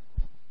point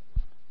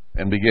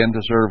and begin to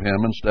serve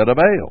Him instead of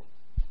Baal.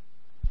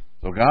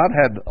 So God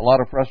had a lot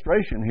of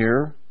frustration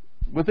here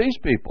with these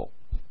people.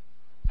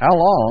 How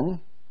long?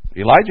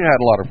 Elijah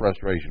had a lot of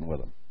frustration with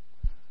them.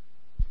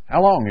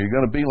 How long are you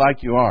going to be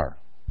like you are?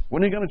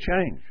 When are you going to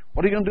change?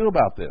 What are you going to do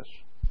about this?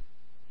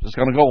 Is this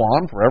going to go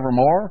on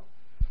forevermore?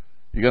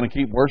 You're going to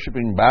keep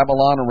worshiping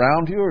Babylon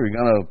around you, or are you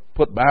going to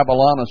put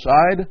Babylon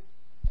aside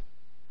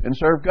and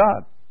serve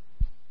God?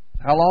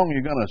 How long are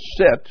you going to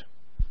sit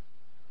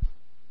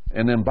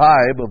and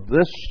imbibe of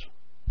this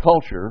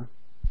culture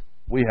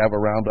we have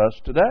around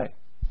us today?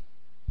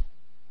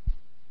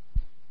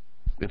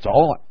 It's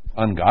all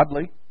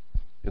ungodly.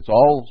 It's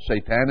all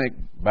satanic,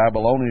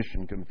 Babylonish,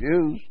 and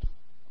confused.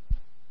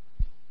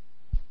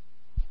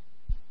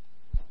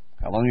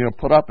 How long are you going to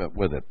put up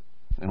with it?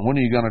 And when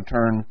are you going to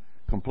turn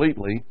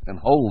completely and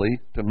wholly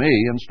to me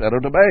instead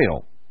of to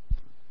Baal?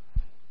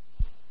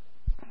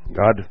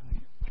 God,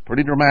 it's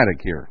pretty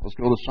dramatic here. Let's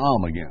go to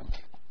Psalm again.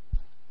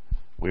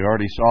 We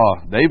already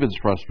saw David's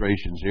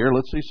frustrations here.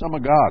 Let's see some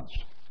of God's.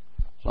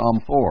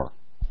 Psalm 4.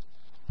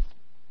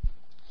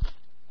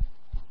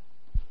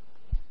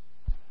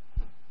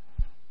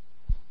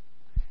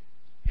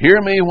 Hear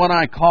me when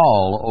I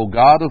call, O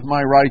God of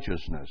my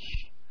righteousness.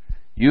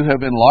 You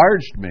have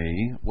enlarged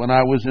me when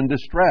I was in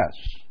distress.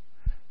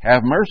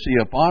 Have mercy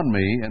upon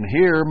me and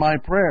hear my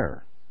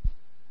prayer.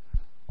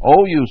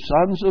 O you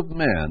sons of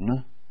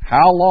men,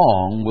 how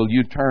long will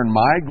you turn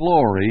my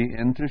glory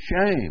into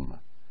shame?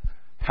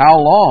 How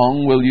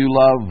long will you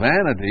love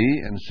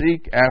vanity and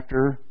seek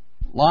after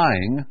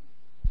lying?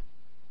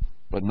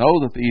 But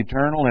know that the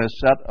Eternal has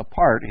set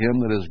apart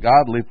him that is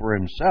godly for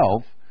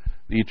himself.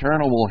 The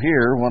Eternal will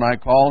hear when I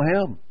call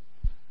him.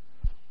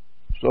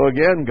 So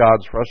again,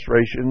 God's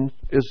frustration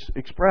is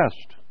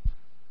expressed.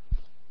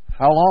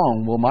 How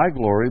long will my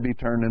glory be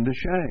turned into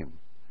shame?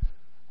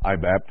 I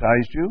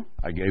baptized you,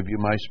 I gave you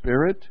my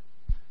Spirit,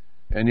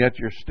 and yet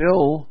you're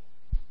still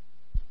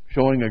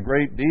showing a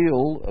great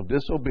deal of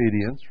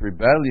disobedience,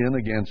 rebellion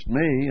against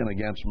me and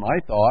against my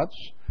thoughts.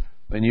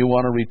 Then you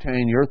want to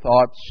retain your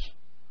thoughts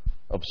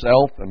of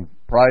self and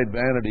pride,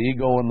 vanity,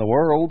 ego in the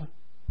world.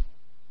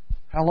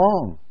 How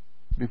long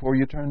before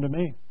you turn to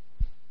me?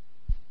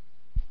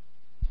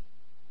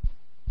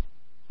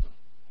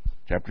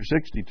 Chapter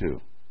 62.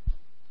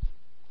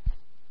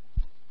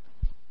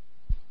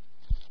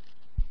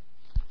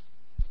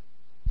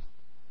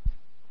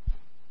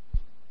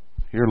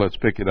 Here, let's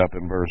pick it up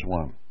in verse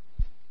 1.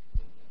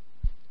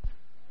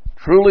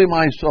 Truly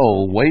my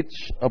soul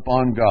waits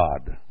upon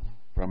God.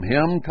 From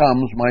Him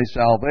comes my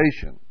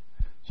salvation.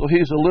 So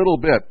he's a little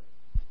bit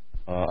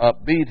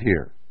upbeat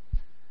here.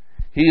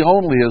 He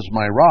only is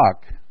my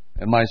rock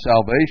and my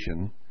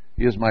salvation.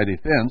 He is my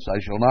defense. I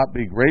shall not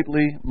be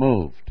greatly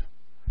moved.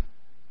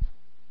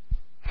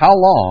 How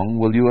long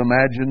will you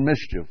imagine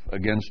mischief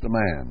against a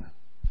man?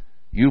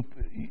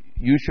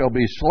 You shall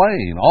be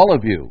slain, all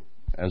of you.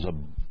 As a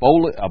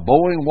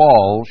bowing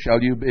wall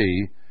shall you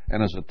be,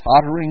 and as a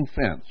tottering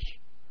fence.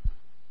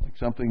 Like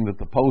something that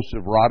the posts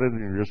have rotted and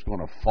you're just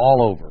going to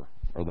fall over,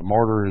 or the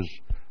mortar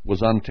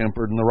was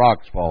untempered and the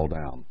rocks fall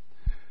down.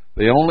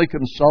 They only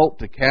consult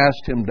to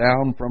cast him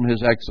down from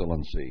his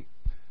excellency.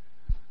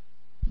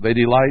 They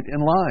delight in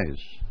lies.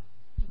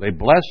 They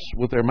bless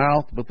with their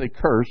mouth, but they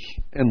curse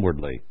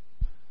inwardly.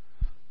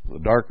 The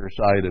darker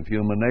side of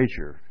human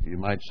nature. You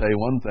might say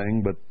one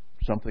thing, but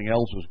something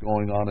else is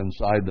going on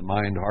inside the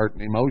mind, heart,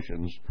 and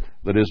emotions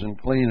that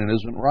isn't clean and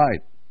isn't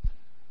right.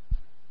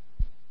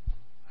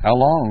 How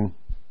long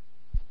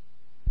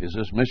is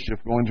this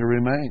mischief going to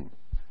remain?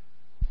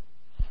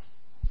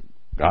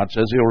 God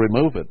says He'll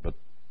remove it, but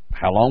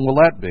how long will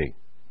that be?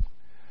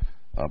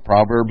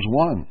 Proverbs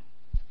 1.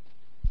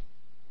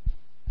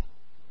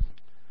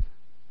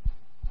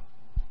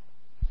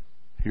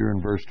 Here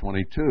in verse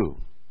 22.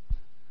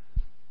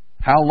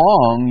 How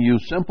long, you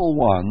simple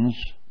ones,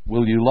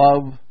 will you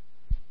love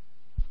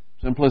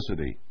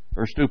simplicity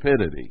or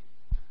stupidity?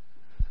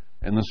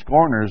 And the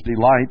scorners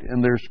delight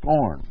in their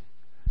scorn,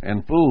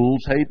 and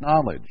fools hate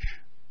knowledge.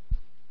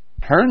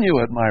 Turn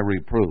you at my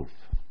reproof.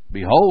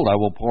 Behold, I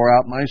will pour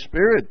out my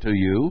Spirit to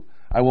you.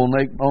 I will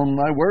make known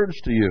my words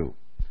to you.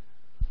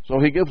 So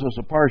he gives us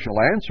a partial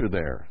answer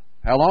there.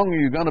 How long are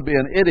you going to be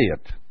an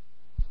idiot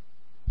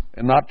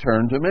and not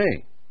turn to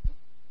me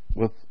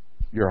with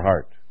your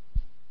heart?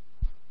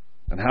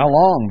 And how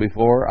long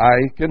before I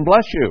can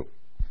bless you?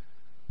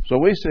 So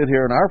we sit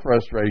here in our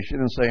frustration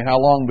and say, how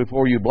long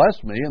before you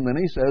bless me? And then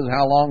he says,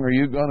 how long are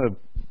you going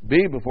to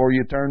be before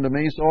you turn to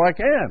me so I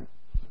can?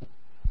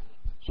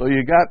 So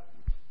you got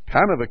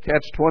kind of a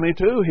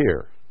catch-22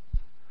 here.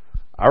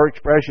 Our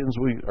expressions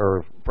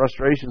or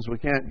frustrations we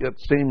can't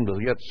seem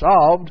to get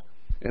solved,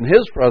 and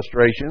his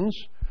frustrations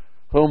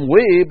whom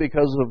we,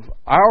 because of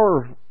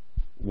our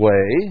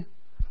way,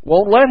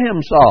 won't let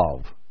him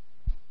solve.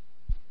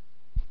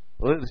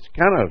 Well, it's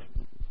kind of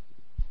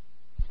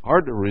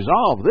hard to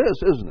resolve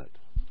this, isn't it?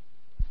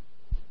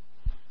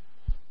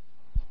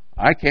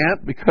 I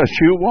can't because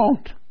you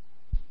won't.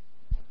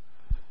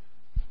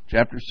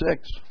 Chapter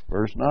 6,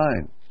 verse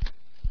 9.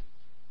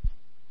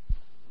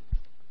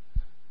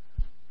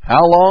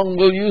 How long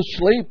will you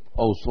sleep,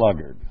 O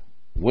sluggard?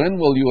 When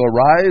will you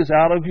arise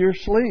out of your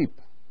sleep?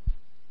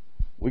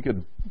 We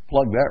could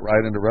plug that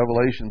right into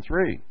Revelation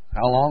 3.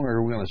 How long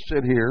are we going to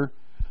sit here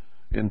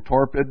in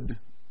torpid,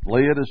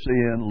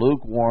 Laodicean,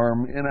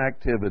 lukewarm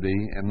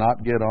inactivity and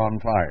not get on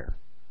fire?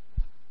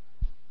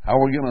 How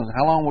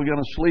long are we going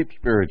to sleep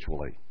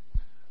spiritually?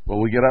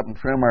 Will we get up and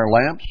trim our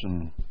lamps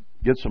and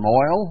get some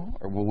oil,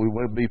 or will we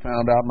be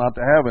found out not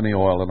to have any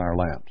oil in our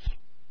lamps?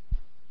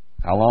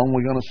 How long are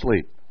we going to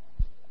sleep?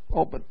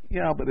 Oh, but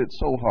it's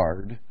so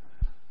hard.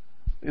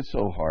 It's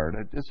so hard.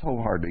 It's so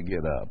hard to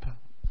get up.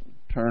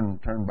 Turn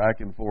back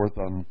and forth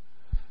on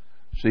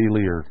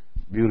Sealy or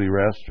Beauty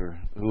Rest or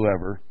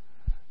whoever,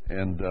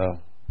 and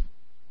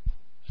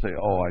say,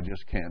 "Oh, I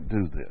just can't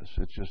do this.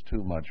 It's just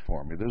too much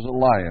for me. There's a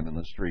lion in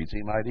the streets.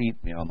 He might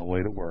eat me on the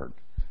way to work."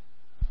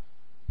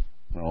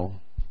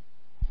 No.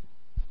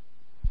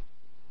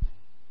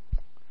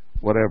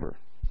 Whatever.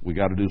 We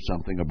got to do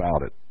something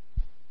about it.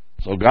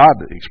 So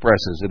God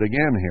expresses it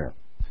again here.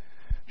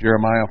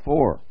 Jeremiah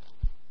 4.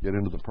 Get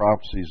into the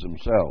prophecies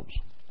themselves.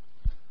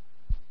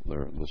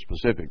 The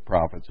specific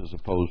prophets as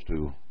opposed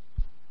to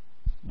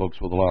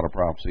books with a lot of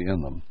prophecy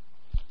in them.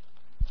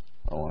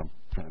 Oh, I'm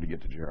trying to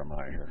get to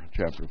Jeremiah here.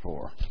 Chapter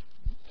 4.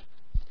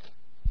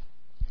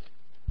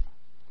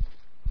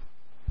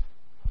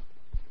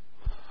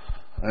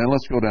 And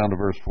let's go down to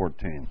verse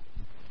 14.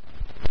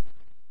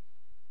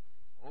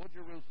 O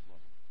Jerusalem,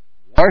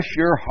 wash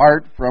your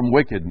heart from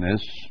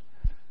wickedness,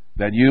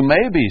 that you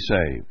may be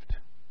saved.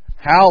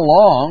 How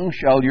long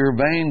shall your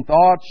vain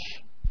thoughts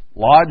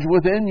lodge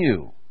within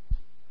you?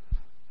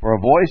 For a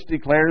voice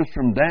declares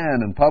from Dan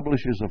and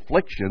publishes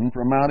affliction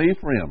from Mount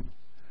Ephraim.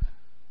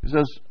 He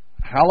says,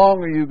 how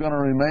long are you going to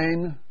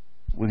remain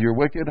with your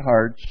wicked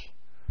hearts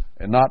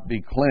and not be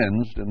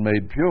cleansed and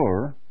made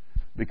pure?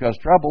 Because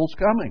trouble's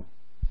coming.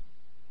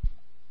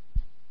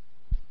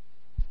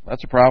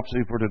 That's a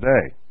prophecy for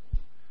today.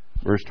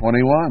 Verse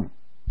 21.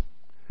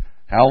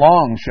 How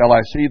long shall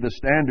I see the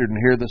standard and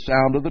hear the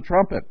sound of the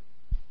trumpet?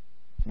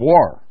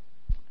 War.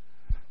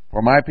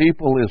 For my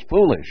people is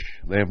foolish.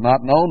 They have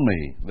not known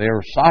me. They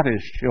are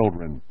sottish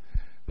children.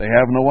 They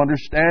have no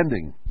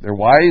understanding. They're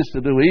wise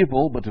to do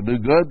evil, but to do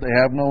good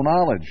they have no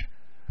knowledge.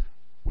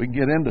 We can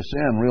get into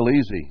sin real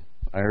easy.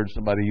 I heard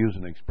somebody use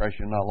an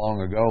expression not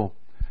long ago.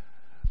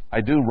 I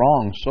do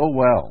wrong so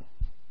well.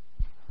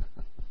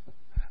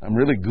 I'm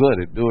really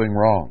good at doing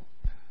wrong.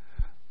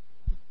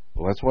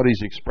 Well, that's what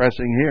he's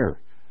expressing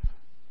here.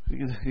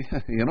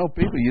 You know,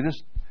 people,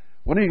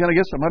 when are you going to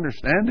get some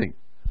understanding?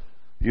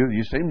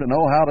 You seem to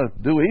know how to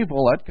do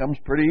evil. That comes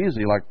pretty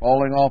easy, like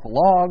falling off a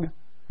log.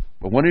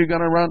 But when are you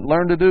going to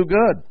learn to do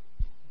good?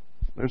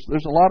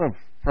 There's a lot of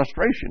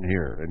frustration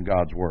here in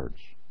God's words.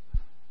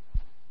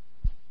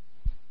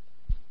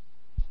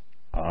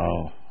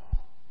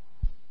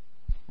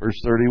 Verse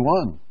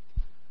 31.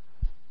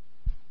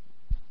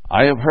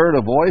 I have heard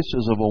a voice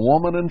as of a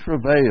woman in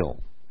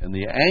travail, and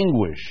the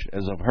anguish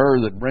as of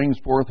her that brings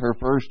forth her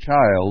first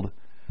child,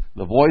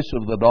 the voice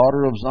of the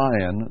daughter of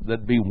Zion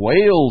that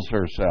bewails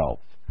herself,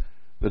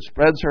 that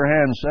spreads her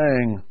hand,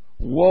 saying,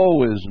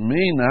 Woe is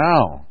me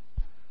now,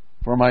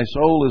 for my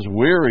soul is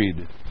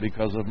wearied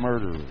because of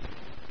murderers.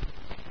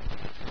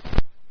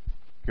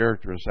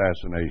 Character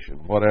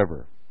assassination,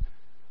 whatever.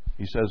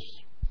 He says,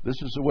 this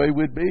is the way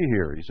we'd be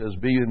here. He says,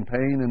 be in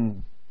pain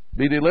and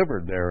be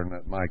delivered there in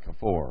Micah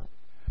 4.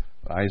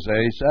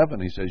 Isaiah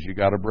 7, he says, you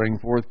got to bring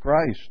forth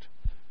Christ.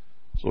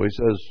 So he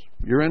says,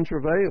 you're in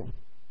travail.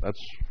 That's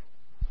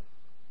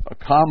a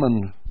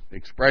common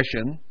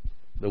expression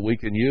that we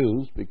can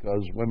use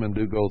because women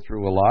do go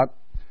through a lot,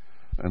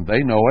 and they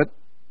know it,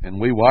 and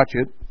we watch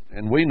it,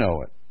 and we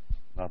know it.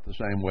 Not the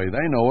same way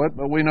they know it,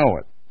 but we know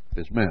it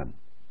as men.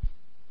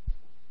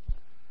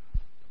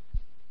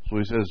 So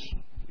he says,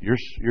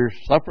 you're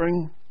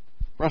suffering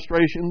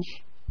frustrations,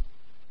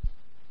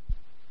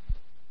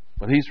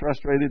 but he's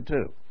frustrated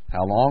too.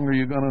 How long are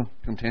you going to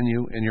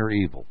continue in your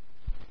evil?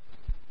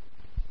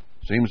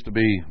 Seems to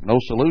be no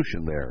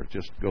solution there. It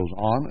just goes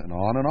on and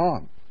on and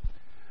on.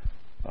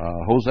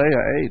 Hosea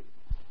 8.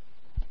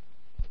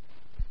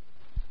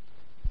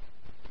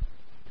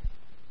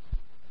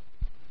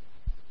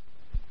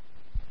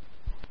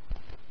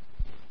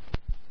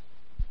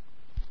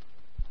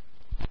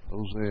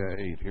 Hosea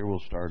 8. Here we'll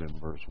start in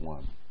verse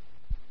 1.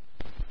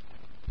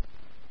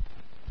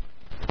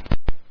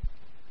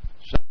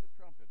 Set the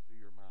trumpet to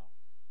your mouth.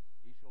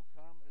 He shall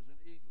come as an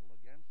eagle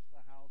against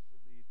the house of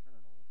the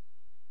Eternal,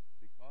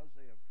 because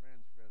they have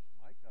transgressed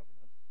my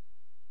covenant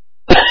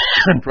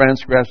and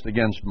transgressed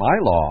against my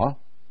law.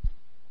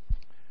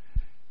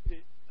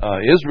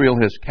 Israel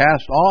has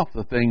cast off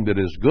the thing that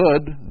is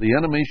good. The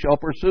enemy shall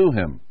pursue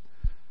him.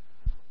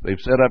 They've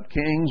set up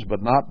kings,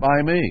 but not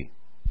by me.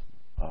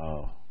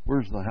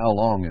 Where's the how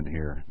long in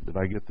here? Did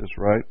I get this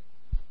right?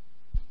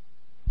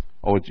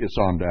 Oh, it's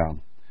on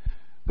down.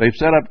 They've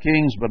set up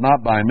kings, but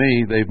not by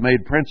me. They've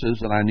made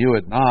princes, and I knew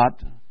it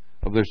not.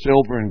 Of their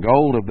silver and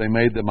gold have they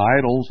made them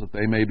idols, that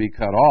they may be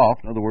cut off.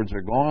 In other words,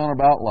 they're going on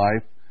about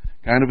life,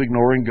 kind of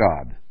ignoring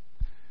God.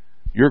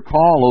 Your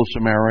call, O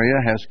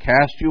Samaria, has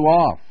cast you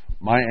off.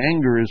 My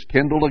anger is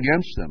kindled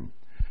against them.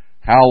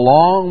 How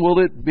long will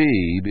it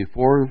be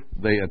before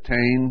they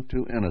attain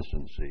to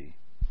innocency?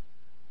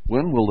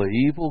 When will the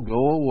evil go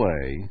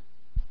away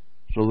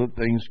so that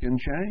things can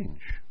change?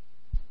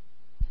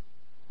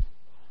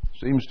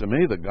 Seems to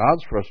me that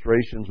God's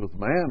frustrations with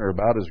man are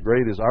about as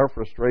great as our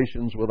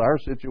frustrations with our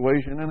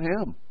situation and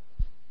Him.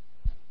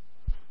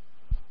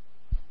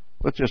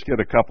 Let's just get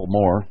a couple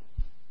more.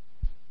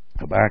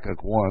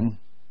 Habakkuk 1.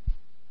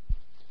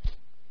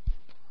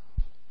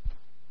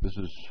 This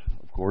is,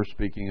 of course,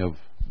 speaking of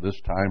this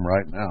time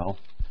right now.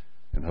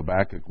 And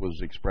Habakkuk was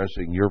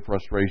expressing your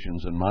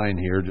frustrations and mine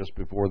here just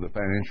before the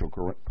financial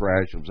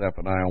crash of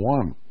Zephaniah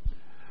 1.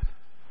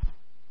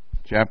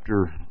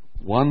 Chapter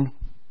 1,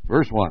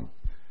 verse 1.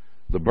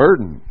 The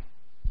burden,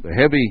 the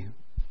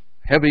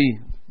heavy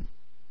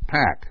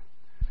pack,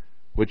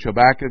 which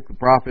Habakkuk the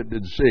prophet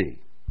did see.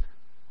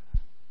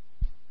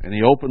 And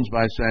he opens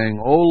by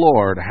saying, O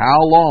Lord, how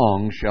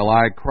long shall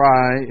I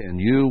cry, and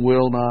you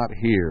will not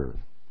hear?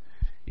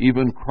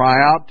 Even cry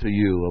out to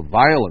you of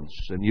violence,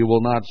 and you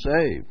will not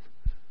save.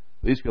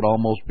 These could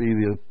almost be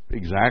the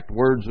exact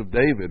words of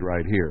David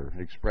right here,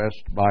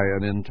 expressed by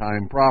an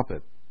end-time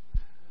prophet.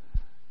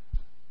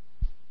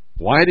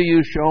 Why do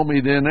you show me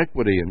the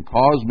iniquity and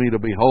cause me to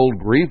behold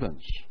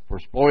grievance? For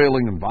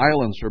spoiling and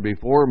violence are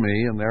before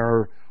me, and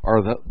there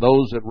are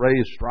those that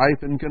raise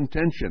strife and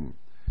contention.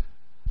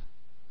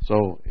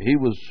 So he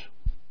was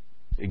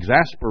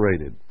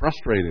exasperated,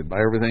 frustrated by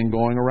everything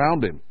going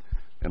around him,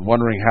 and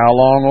wondering, how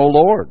long, O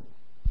Lord?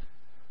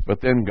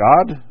 But then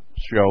God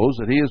shows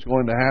that He is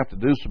going to have to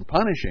do some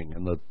punishing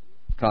in the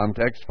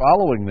context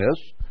following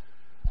this,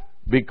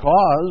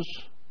 because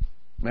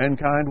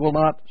mankind will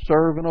not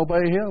serve and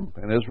obey Him,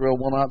 and Israel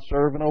will not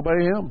serve and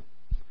obey Him.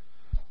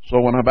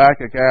 So when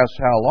Habakkuk asks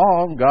how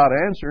long, God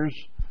answers,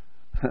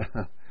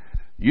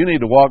 you need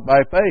to walk by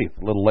faith.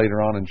 A little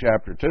later on in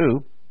chapter 2,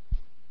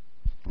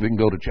 we can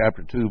go to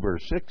chapter 2,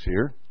 verse 6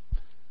 here.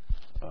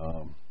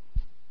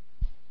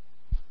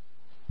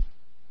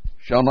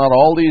 Shall not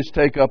all these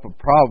take up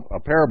a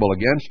parable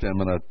against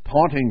him, and a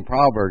taunting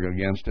proverb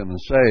against him, and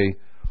say,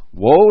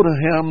 Woe to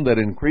him that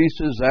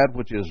increases that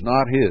which is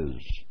not his.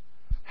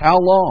 How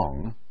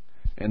long?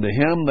 And to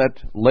him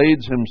that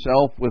lades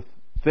himself with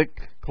thick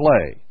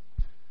clay.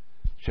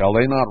 Shall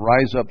they not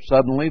rise up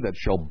suddenly that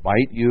shall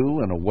bite you,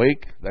 and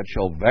awake that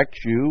shall vex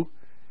you,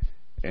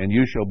 and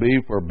you shall be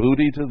for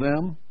booty to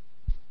them?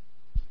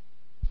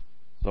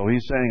 So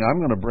he's saying, I'm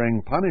going to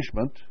bring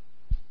punishment,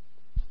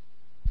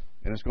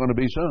 and it's going to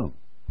be soon.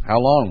 How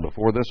long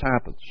before this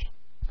happens?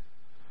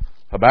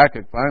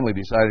 Habakkuk finally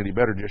decided he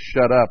better just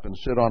shut up and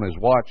sit on his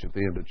watch at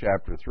the end of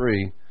chapter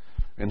 3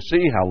 and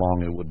see how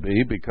long it would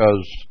be,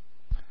 because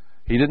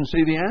he didn't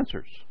see the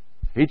answers.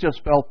 He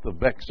just felt the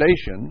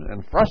vexation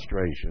and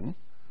frustration,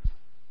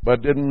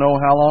 but didn't know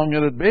how long it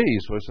would be.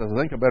 So he says, I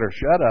think I better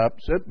shut up,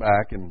 sit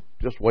back, and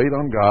just wait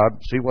on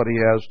God, see what He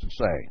has to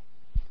say.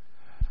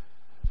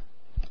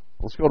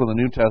 Let's go to the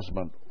New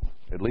Testament,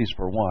 at least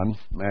for one,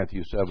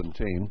 Matthew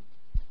 17.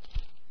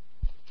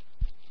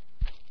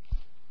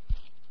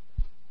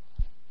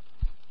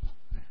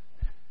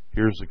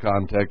 Here's the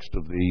context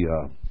of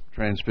the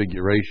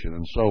transfiguration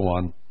and so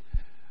on.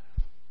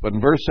 But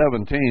in verse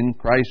 17,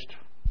 Christ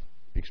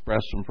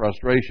expressed some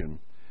frustration.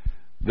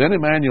 Then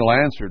Emmanuel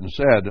answered and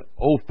said,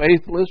 O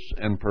faithless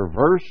and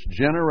perverse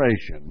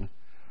generation,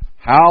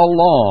 how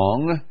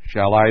long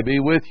shall I be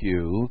with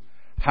you?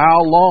 How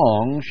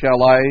long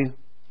shall I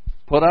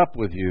put up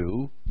with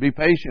you, be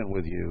patient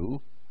with you?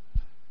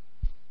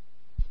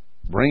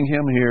 Bring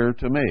him here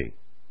to me.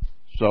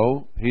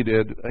 So he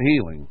did a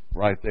healing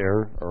right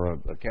there, or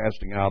a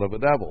casting out of a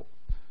devil.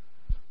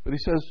 But he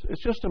says,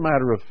 it's just a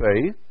matter of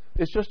faith.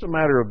 It's just a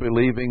matter of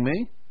believing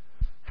me.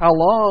 How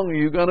long are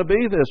you going to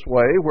be this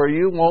way where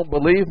you won't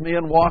believe me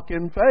and walk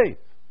in faith?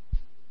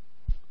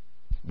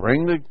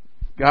 Bring the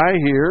guy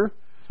here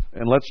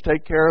and let's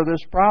take care of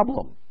this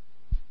problem.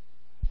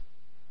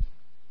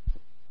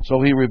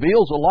 So he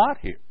reveals a lot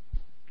here.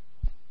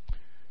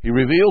 He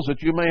reveals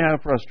that you may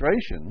have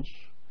frustrations,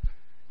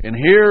 and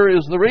here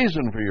is the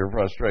reason for your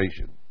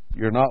frustration.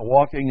 You're not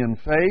walking in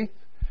faith,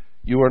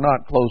 you are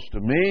not close to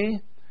me,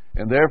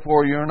 and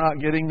therefore you're not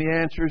getting the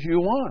answers you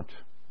want.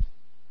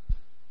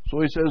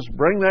 So he says,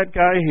 bring that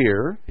guy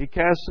here. He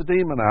cast the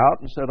demon out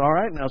and said, all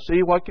right, now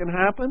see what can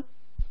happen?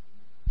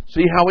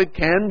 See how it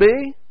can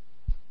be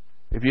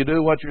if you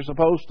do what you're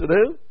supposed to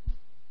do?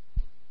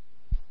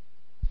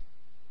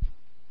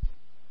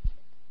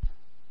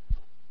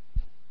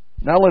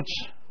 Now let's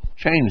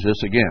change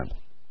this again.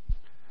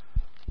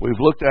 We've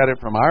looked at it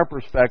from our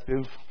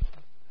perspective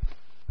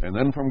and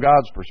then from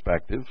God's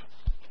perspective.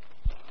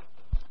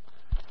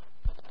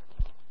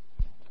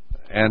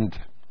 and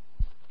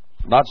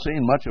not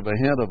seeing much of a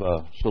hint of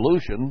a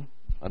solution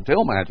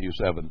until Matthew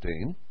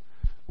 17,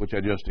 which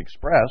I just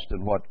expressed,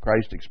 and what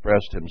Christ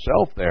expressed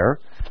himself there.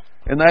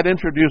 And that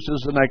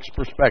introduces the next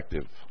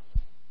perspective.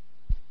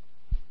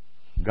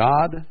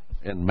 God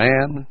and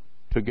man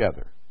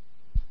together.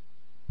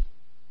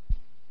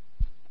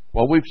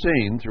 What we've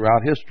seen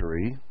throughout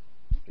history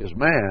is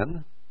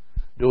man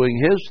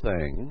doing his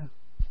thing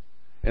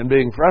and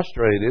being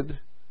frustrated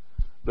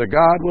that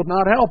God would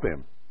not help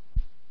him.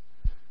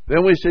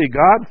 Then we see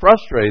God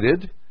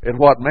frustrated at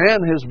what man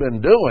has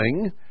been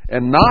doing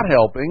and not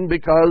helping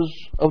because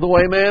of the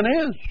way man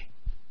is.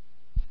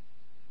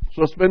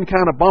 So it's been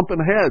kind of bumping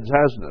heads,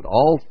 hasn't it?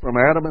 All from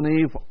Adam and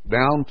Eve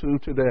down to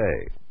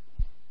today.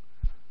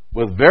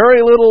 With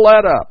very little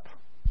let up.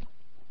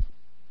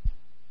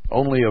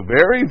 Only a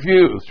very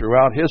few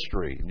throughout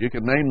history. You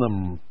can name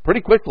them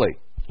pretty quickly.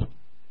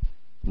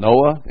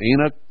 Noah,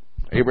 Enoch,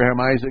 Abraham,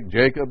 Isaac,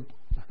 Jacob,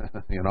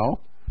 you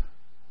know.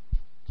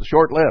 It's a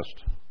short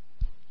list.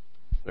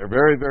 There are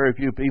very, very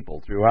few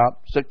people throughout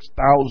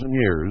 6,000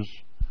 years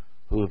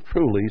who have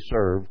truly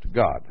served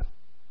God.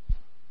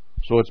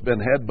 So it's been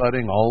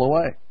headbutting all the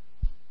way.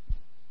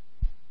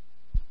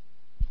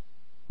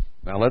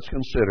 Now let's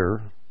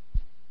consider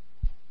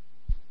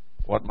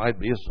what might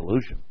be a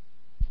solution.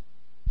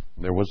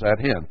 There was that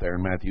hint there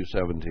in Matthew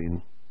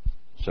 17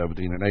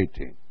 and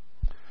 18.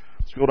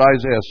 Let's go to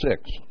Isaiah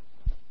 6.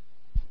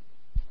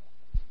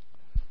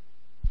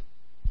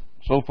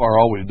 So far,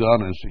 all we've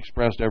done is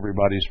expressed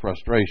everybody's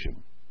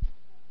frustration.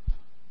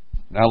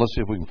 Now let's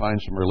see if we can find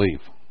some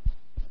relief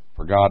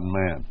for God and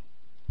man.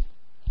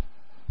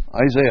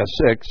 Isaiah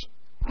 6.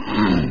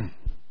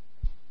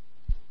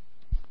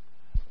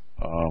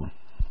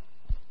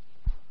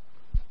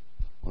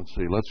 Let's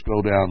see. Let's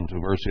go down to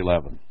verse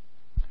 11.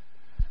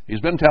 He's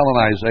been telling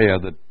Isaiah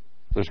that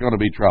there's going to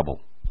be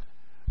trouble.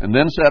 And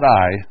then said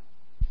I,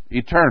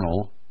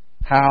 Eternal,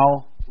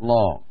 how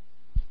long?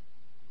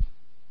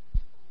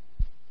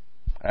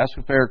 Ask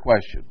a fair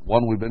question,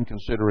 one we've been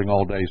considering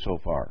all day so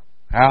far.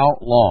 How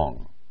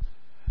long?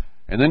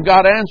 And then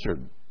God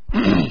answered,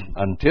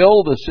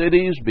 Until the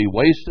cities be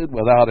wasted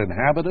without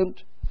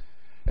inhabitant,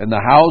 and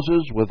the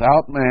houses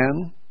without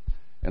man,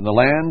 and the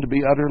land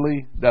be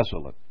utterly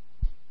desolate.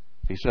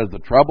 He says the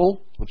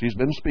trouble, which he's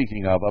been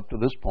speaking of up to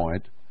this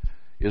point,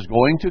 is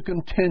going to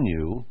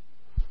continue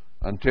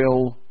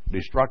until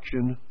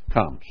destruction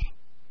comes.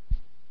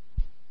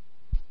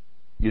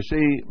 You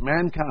see,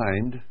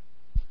 mankind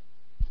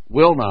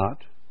will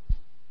not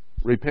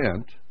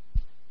repent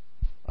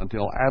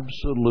until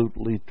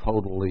absolutely,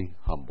 totally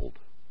humbled.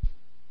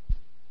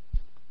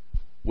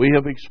 We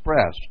have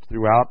expressed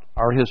throughout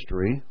our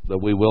history that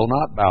we will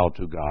not bow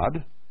to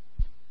God.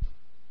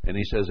 And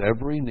he says,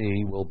 every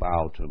knee will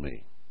bow to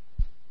me.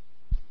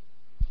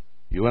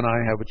 You and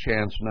I have a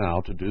chance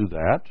now to do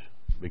that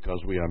because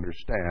we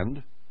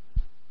understand.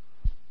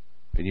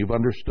 And you've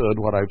understood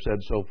what I've said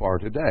so far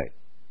today.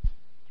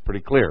 It's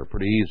pretty clear,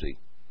 pretty easy.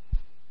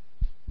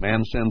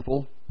 Man's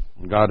sinful,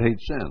 and God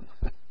hates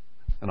sin.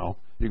 You know,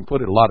 you can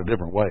put it a lot of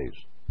different ways.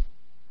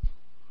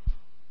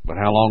 But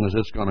how long is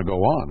this going to go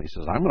on? He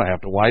says, I'm going to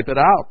have to wipe it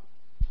out.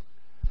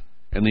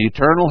 And the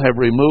Eternal have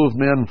removed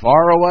men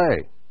far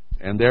away,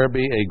 and there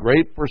be a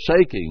great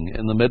forsaking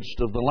in the midst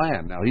of the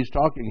land. Now, he's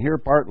talking here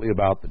partly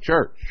about the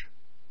church,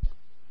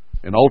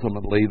 and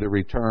ultimately the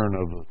return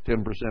of 10%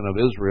 of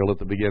Israel at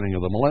the beginning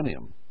of the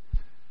millennium.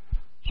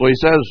 So he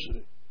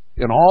says,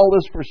 in all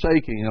this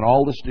forsaking and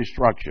all this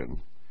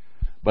destruction,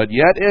 but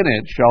yet in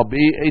it shall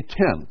be a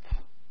tenth,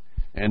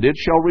 and it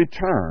shall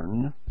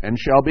return and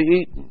shall be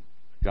eaten.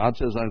 God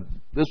says,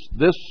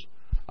 this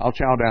I'll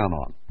chow down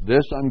on.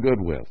 This I'm good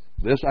with.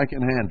 This I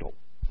can handle.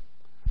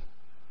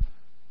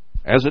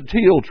 As a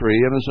teal tree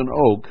and as an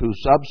oak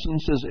whose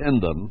substance is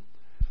in them,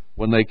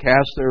 when they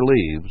cast their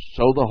leaves,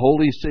 so the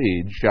holy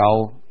seed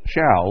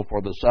shall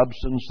for the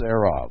substance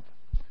thereof.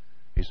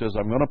 He says,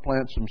 I'm going to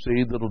plant some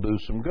seed that'll do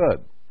some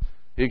good.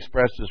 He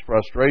expressed his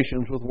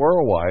frustrations with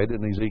worldwide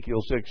in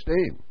Ezekiel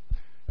 16.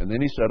 And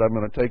then he said, I'm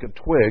going to take a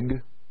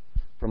twig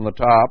from the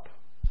top,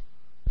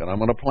 and I'm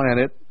going to plant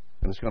it,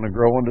 and it's going to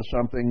grow into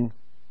something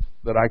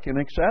that I can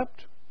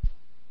accept.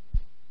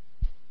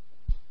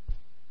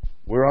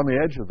 We're on the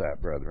edge of that,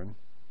 brethren.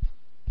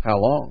 How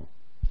long?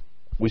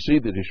 We see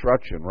the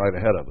destruction right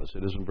ahead of us.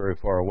 It isn't very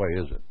far away,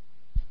 is it?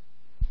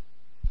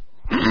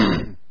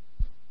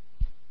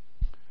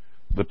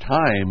 The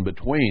time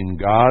between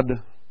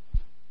God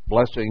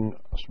blessing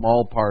a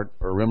small part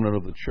or remnant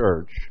of the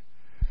church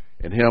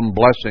and Him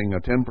blessing a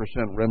 10%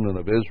 remnant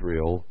of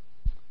Israel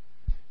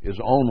is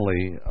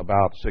only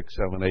about 6,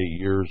 7, 8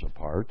 years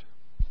apart.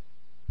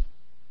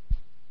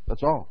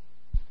 That's all.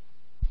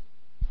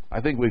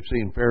 I think we've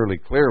seen fairly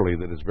clearly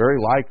that it's very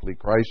likely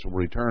Christ will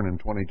return in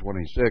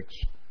 2026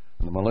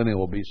 and the millennium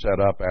will be set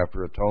up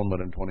after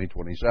atonement in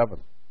 2027.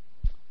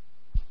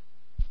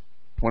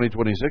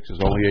 2026 is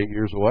only 8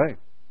 years away.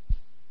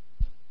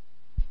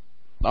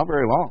 Not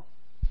very long.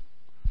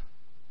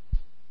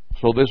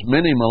 So this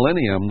mini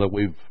millennium that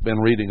we've been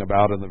reading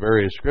about in the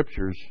various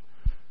scriptures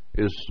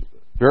is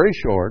very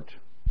short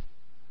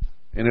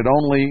And it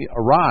only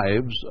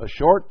arrives a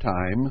short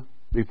time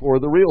before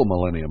the real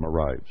millennium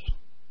arrives,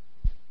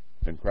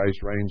 and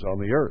Christ reigns on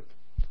the earth.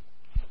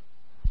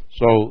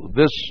 So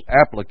this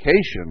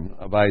application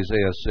of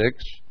Isaiah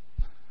 6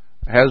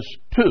 has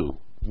two.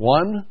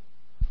 One,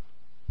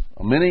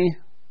 a mini,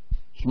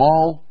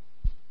 small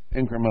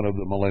increment of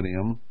the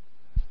millennium,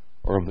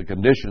 or of the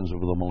conditions of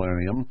the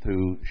millennium,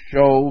 to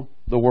show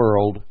the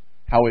world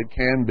how it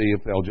can be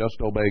if they'll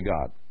just obey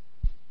God.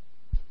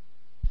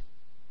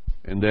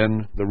 And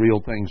then the real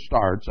thing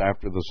starts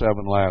after the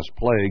 7 last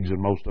plagues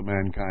and most of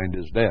mankind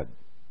is dead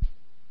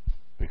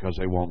because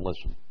they won't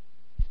listen.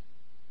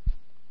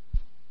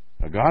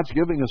 Now God's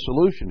giving a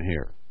solution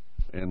here.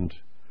 And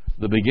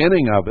the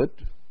beginning of it,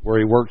 where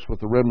He works with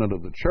the remnant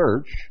of the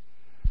church,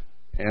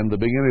 and the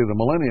beginning of the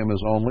millennium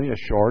is only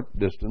a short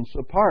distance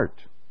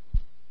apart.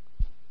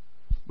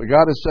 But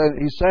God is saying,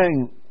 He's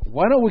saying,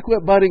 why don't we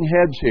quit butting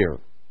heads here?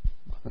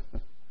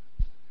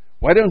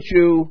 Why don't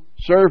you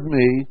serve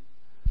me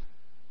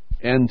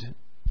and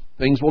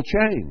things will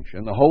change,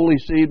 and the holy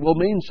seed will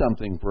mean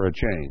something for a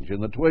change,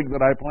 and the twig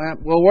that I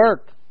plant will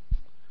work.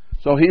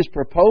 So He's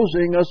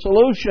proposing a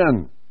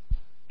solution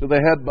to the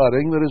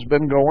headbutting that has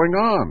been going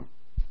on.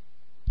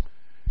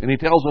 And He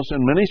tells us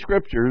in many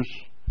scriptures,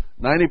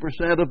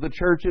 90% of the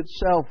church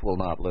itself will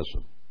not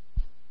listen.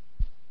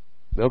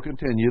 They'll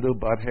continue to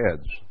butt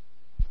heads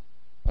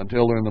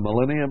until they're in the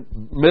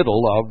millennium,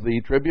 middle of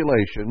the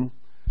tribulation,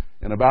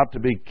 and about to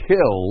be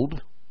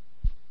killed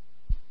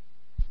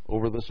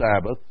over the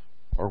Sabbath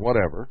or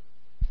whatever,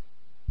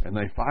 and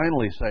they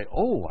finally say,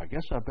 oh, I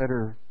guess I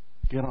better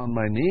get on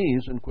my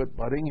knees and quit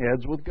butting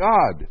heads with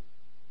God.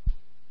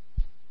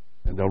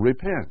 And they'll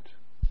repent.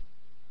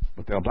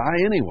 But they'll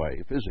die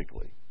anyway,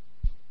 physically.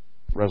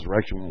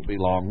 Resurrection won't be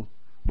long,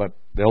 but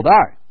they'll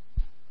die.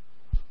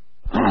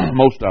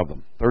 Most of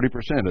them. 30%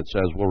 it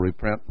says will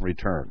repent and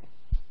return.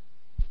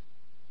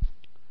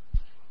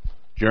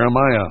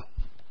 Jeremiah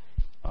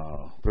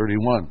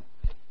 31.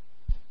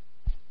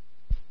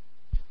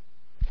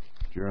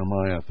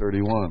 Jeremiah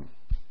 31.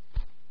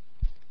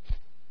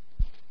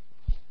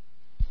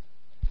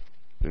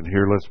 And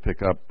here let's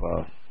pick up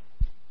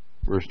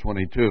verse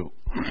 22.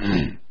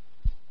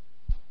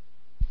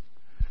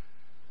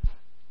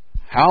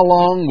 How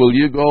long will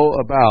you go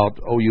about,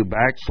 O you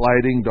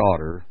backsliding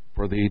daughter?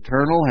 For the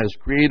Eternal has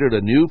created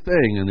a new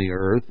thing in the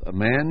earth. A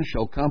man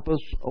shall compass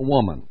a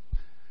woman.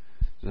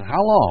 So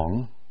how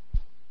long,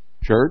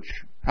 church,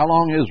 how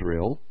long,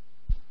 Israel,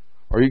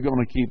 are you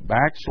going to keep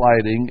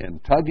backsliding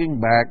and tugging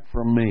back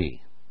from me?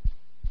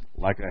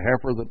 Like a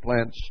heifer that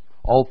plants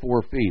all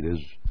 4 feet, as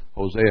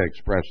Hosea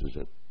expresses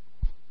it.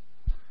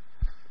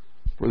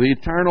 For the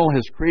Eternal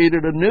has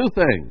created a new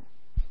thing.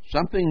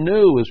 Something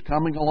new is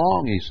coming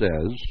along, He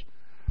says,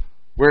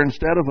 where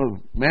instead of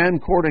a man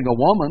courting a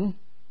woman,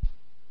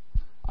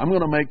 I'm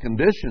going to make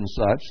conditions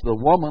such the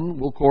woman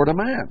will court a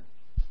man.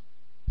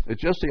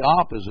 It's just the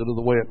opposite of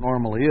the way it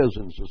normally is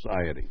in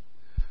society.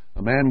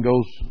 A man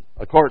goes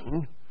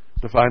a-courting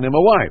to find him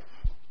a wife.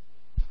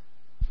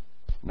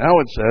 Now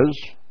it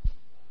says,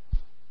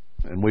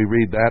 and we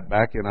read that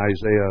back in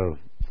Isaiah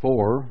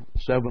 4,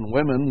 7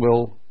 women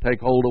will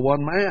take hold of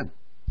one man.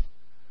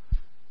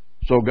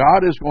 So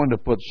God is going to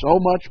put so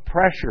much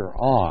pressure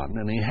on,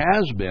 and He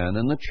has been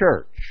in the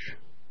church,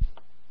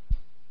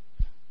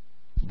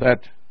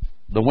 that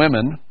the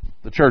women,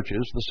 the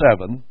churches, the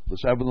seven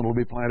that will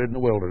be planted in the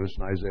wilderness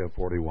in Isaiah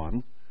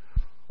 41,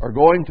 are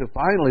going to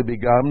finally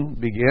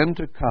begin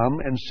to come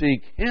and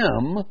seek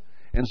Him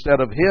instead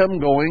of Him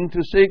going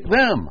to seek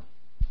them.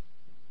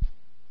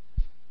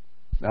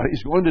 Now,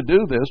 He's going to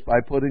do this by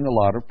putting a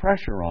lot of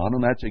pressure on,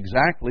 and that's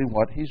exactly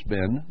what He's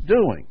been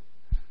doing.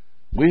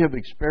 We have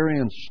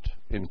experienced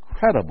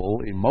incredible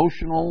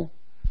emotional,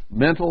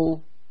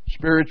 mental,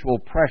 spiritual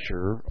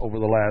pressure over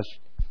the last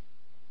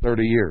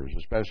 30 years,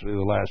 especially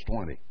the last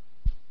 20.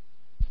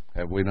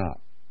 Have we not?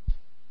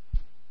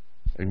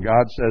 And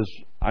God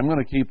says, I'm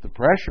going to keep the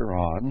pressure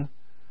on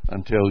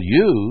until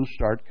you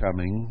start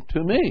coming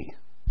to me.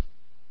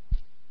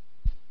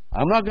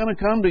 I'm not going to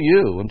come to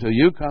you until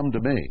you come to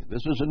me.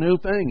 This is a new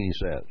thing, He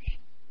says.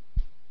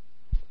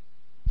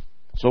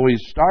 So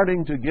He's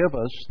starting to give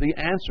us the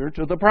answer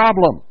to the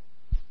problem.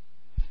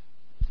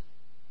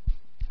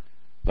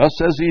 Thus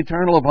says the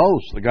Eternal of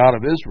hosts, the God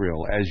of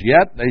Israel, as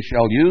yet they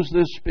shall use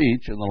this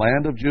speech in the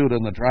land of Judah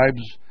and the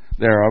tribes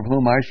thereof,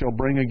 whom I shall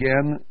bring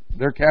again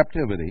their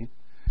captivity.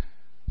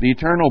 The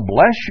Eternal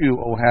bless you,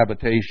 O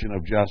habitation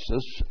of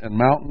justice and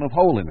mountain of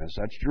holiness.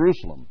 That's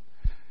Jerusalem.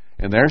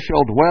 And there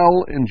shall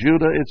dwell in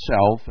Judah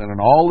itself, and in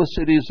all the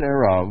cities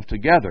thereof,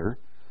 together,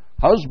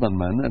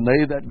 husbandmen, and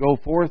they that go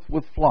forth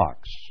with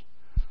flocks.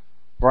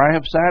 For I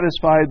have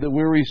satisfied the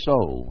weary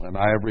soul, and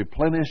I have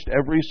replenished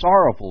every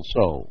sorrowful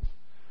soul.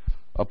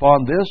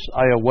 Upon this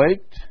I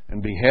awaked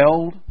and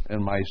beheld,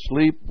 and my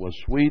sleep was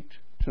sweet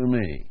to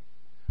me.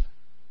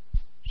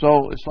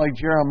 So it's like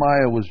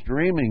Jeremiah was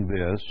dreaming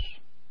this,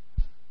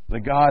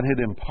 that God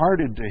had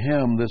imparted to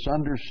him this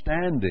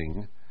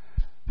understanding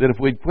that if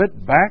we'd quit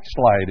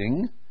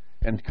backsliding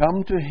and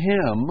come to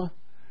Him,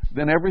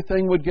 then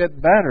everything would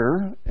get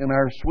better and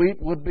our sleep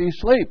would be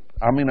sweet.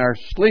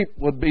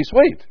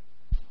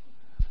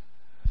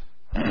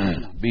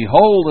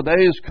 Behold, the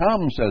days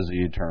come, says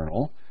the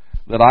Eternal,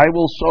 that I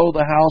will sow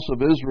the house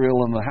of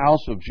Israel and the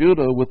house of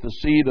Judah with the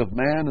seed of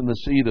man and the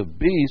seed of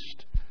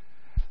beast,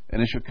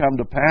 and it shall come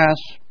to pass,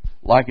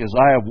 like as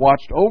I have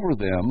watched over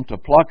them, to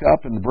pluck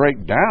up and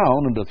break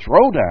down and to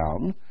throw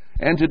down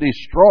and to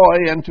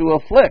destroy and to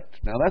afflict.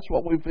 Now that's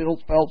what we've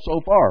felt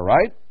so far,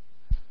 right?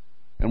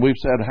 And we've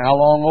said, how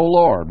long, O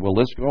Lord, will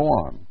this go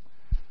on?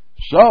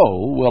 So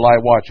will I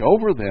watch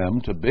over them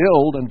to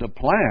build and to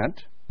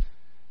plant.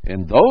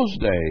 In those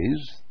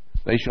days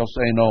they shall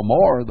say no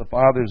more, the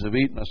fathers have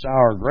eaten a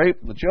sour grape,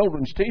 and the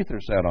children's teeth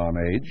are set on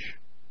edge.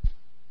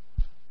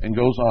 And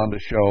goes on to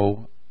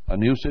show a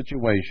new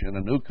situation,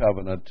 a new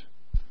covenant.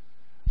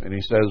 And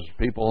he says,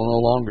 people will no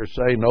longer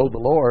say, know the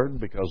Lord,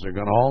 because they're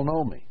going to all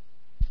know me.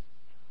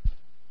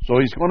 So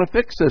he's going to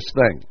fix this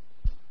thing.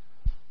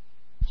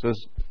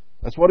 Says,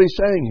 that's what he's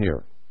saying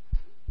here.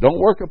 Don't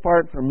work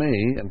apart from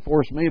me and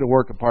force me to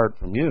work apart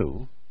from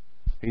you.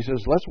 He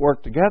says, let's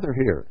work together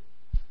here.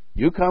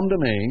 You come to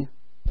me,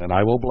 and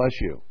I will bless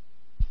you.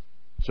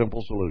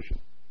 Simple solution.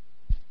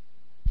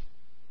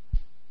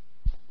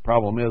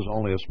 Problem is,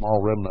 only a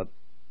small remnant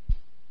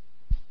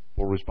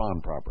will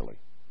respond properly.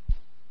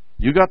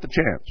 You got the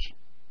chance.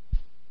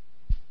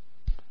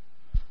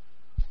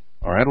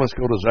 All right, let's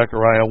go to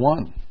Zechariah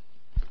 1.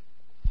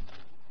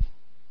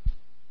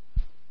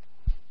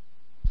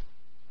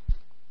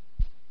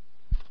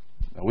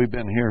 Now, we've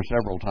been here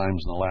several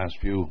times in the last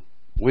few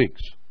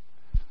weeks,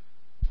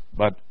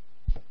 but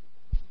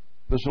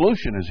the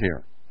solution is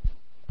here.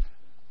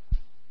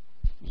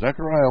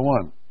 Zechariah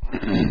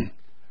 1.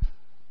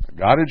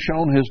 God had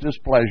shown His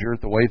displeasure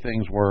at the way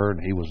things were,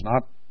 and He was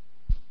not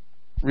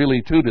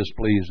really too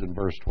displeased in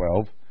verse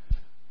 12.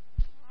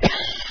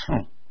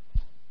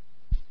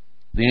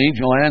 The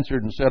angel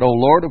answered and said, O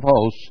Lord of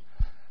hosts,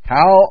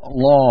 how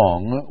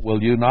long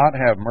will you not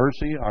have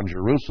mercy on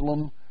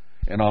Jerusalem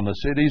and on the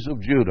cities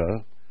of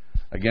Judah,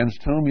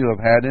 against whom you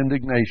have had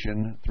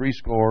indignation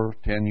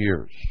 70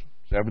 years?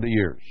 70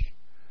 years.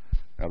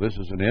 Now this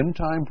is an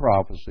end-time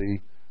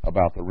prophecy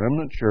about the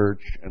remnant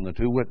church and the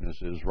two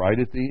witnesses right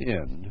at the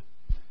end.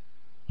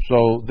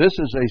 So this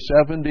is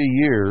a 70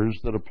 years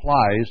that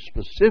applies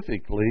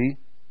specifically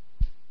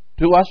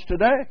to us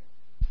today,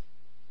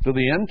 to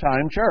the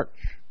end-time church,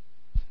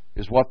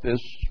 is what this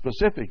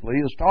specifically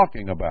is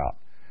talking about.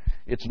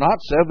 It's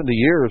not 70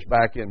 years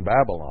back in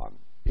Babylon.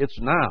 It's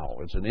now.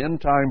 It's an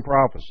end-time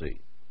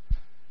prophecy.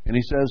 And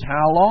he says,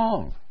 how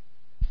long?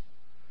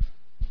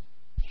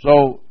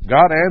 So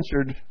God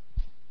answered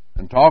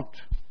and talked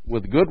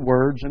with good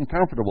words and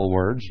comfortable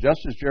words, just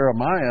as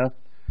Jeremiah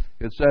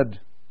had said,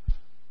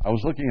 I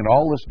was looking at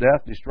all this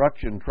death,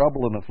 destruction,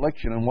 trouble, and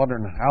affliction and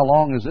wondering, how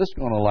long is this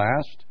going to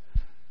last?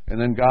 And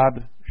then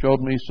God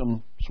showed me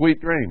some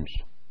sweet dreams.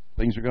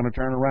 Things are going to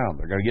turn around.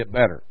 They're going to get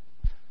better.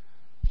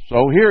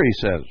 So here he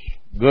says,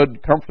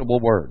 good, comfortable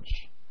words.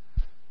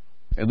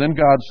 And then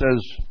God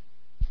says,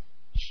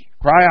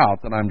 cry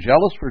out that I'm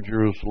jealous for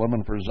Jerusalem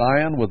and for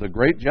Zion with a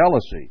great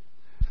jealousy.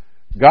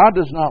 God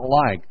does not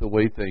like the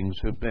way things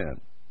have been.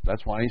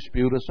 That's why He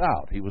spewed us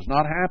out. He was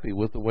not happy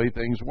with the way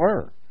things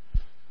were.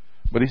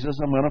 But He says,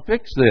 I'm going to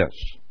fix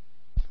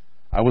this.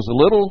 I was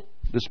a little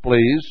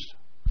displeased,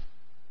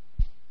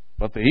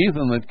 but the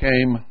heathen that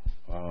came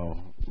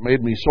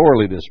made me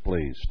sorely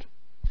displeased.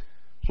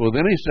 So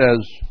then He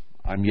says,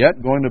 I'm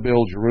yet going to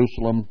build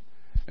Jerusalem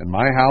and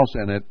my house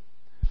in it,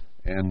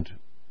 and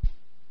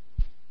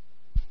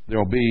there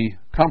will be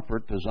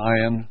comfort to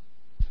Zion,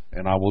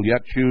 and I will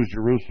yet choose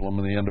Jerusalem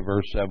in the end of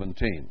verse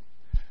 17.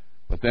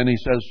 But then he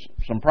says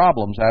some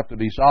problems have to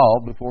be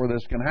solved before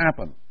this can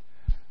happen.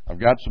 I've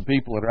got some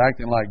people that are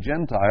acting like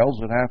Gentiles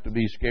that have to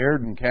be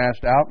scared and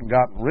cast out and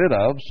gotten rid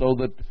of so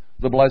that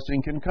the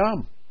blessing can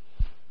come.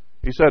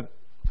 He said,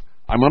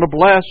 I'm going to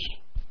bless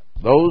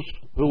those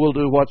who will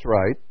do what's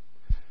right,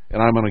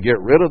 and I'm going to get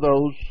rid of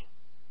those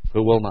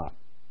who will not.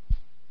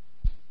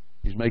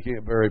 He's making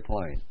it very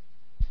plain.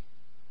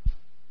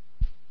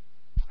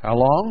 How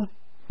long?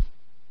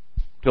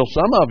 Till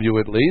some of you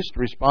at least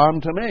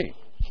respond to me.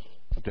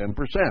 10%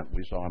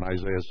 we saw in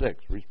Isaiah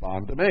 6.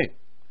 Respond to me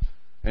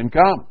and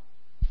come.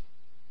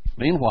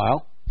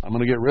 Meanwhile, I'm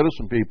going to get rid of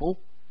some people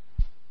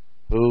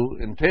who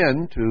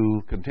intend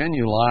to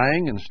continue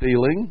lying and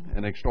stealing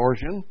and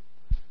extortion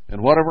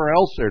and whatever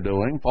else they're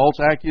doing, false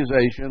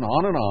accusation,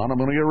 on and on. I'm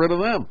going to get rid of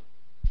them.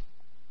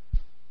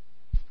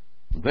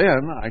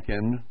 Then I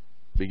can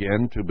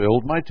begin to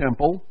build my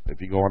temple.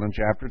 If you go on in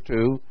chapter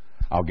 2,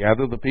 I'll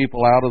gather the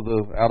people out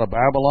of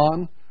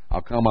Babylon.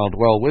 I'll come, I'll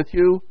dwell with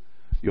you.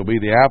 You'll be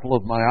the apple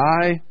of my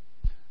eye,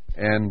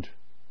 and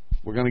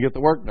we're going to get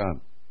the work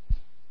done.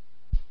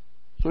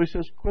 So he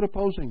says, quit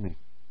opposing me.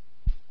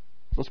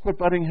 Let's quit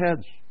butting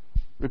heads.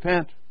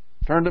 Repent.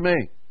 Turn to me.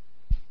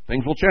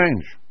 Things will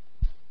change.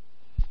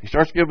 He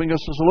starts giving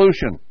us a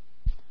solution.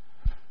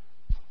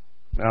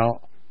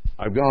 Now,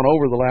 I've gone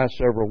over the last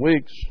several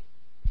weeks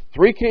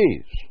 3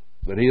 keys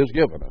that he has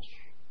given us.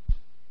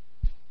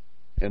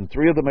 and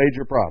three of the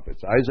major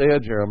prophets, Isaiah,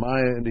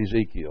 Jeremiah, and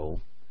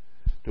Ezekiel,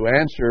 to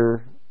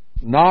answer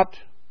not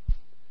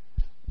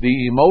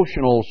the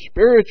emotional,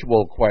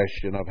 spiritual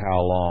question of how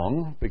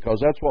long, because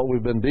that's what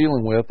we've been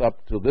dealing with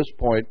up to this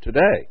point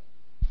today,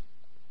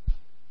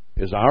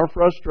 is our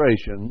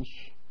frustrations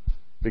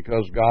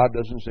because God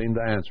doesn't seem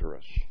to answer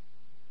us.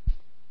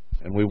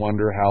 And we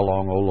wonder, how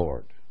long, O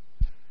Lord?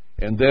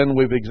 And then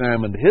we've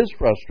examined His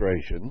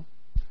frustration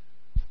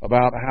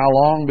about how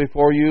long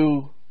before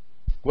you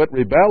quit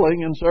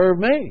rebelling and serve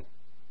me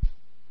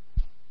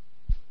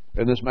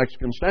in this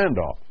Mexican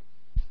standoff,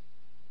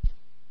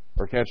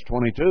 or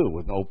catch-22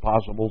 with no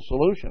possible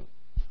solution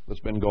that's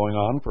been going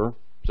on for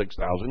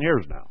 6,000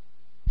 years now.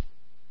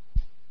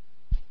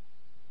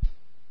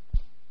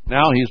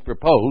 Now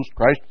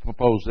Christ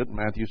proposed it in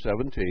Matthew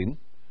 17,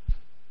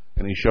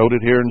 and He showed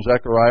it here in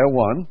Zechariah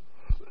 1,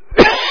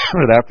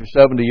 that after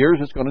 70 years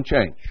it's going to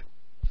change.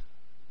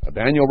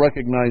 Daniel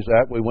recognized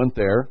that. We went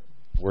there,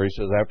 where he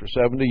says after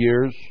 70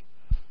 years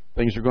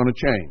things are going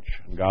to change,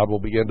 and God will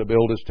begin to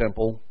build His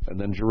temple, and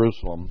then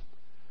Jerusalem,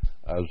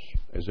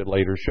 as it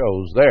later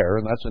shows there,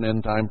 and that's an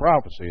end-time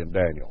prophecy in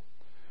Daniel.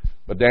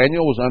 But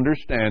Daniel was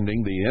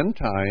understanding the end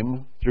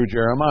time through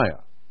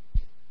Jeremiah.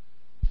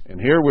 And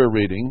here we're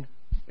reading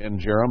in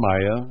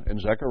Jeremiah and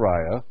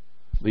Zechariah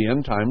the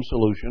end-time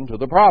solution to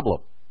the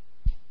problem.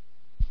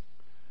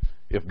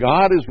 If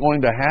God is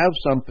going to have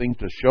something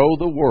to show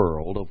the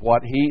world of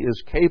what He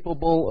is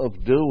capable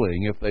of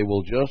doing if they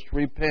will just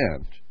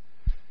repent,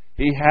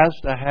 He has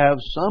to have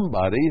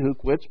somebody who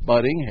quits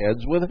butting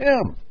heads with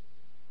Him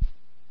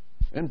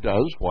and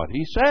does what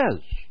He says,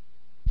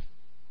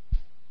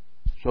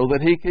 so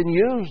that He can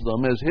use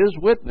them as His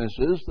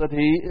witnesses that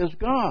He is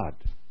God.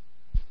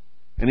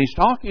 And He's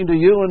talking to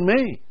you and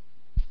me.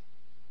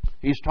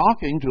 He's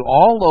talking to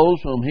all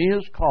those whom He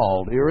has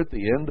called here at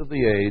the end of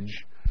the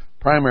age,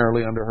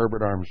 primarily under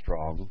Herbert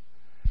Armstrong,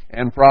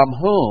 and from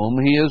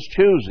whom He is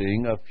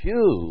choosing a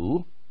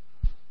few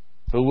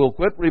who will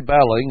quit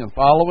rebelling and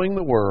following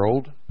the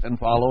world and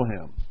follow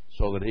Him,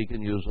 so that He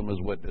can use them as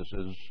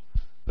witnesses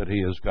that He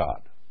is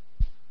God.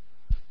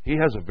 He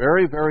has a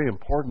very, very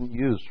important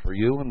use for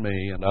you and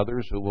me and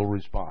others who will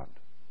respond,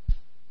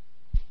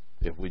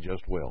 if we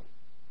just will.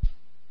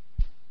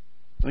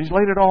 And He's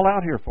laid it all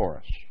out here for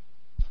us.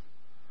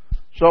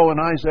 So in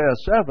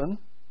Isaiah 7,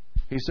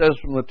 He says,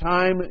 from the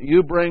time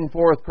you bring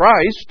forth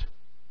Christ,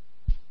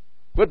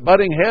 quit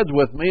butting heads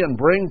with me and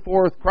bring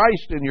forth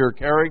Christ in your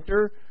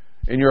character,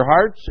 in your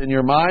hearts, in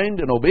your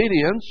mind, in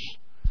obedience.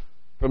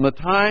 From the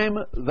time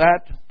that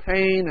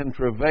pain and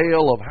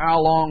travail of how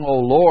long, O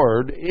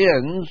Lord,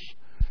 ends,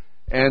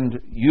 and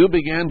you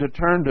begin to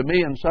turn to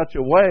me in such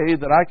a way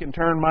that I can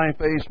turn my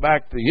face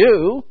back to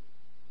you,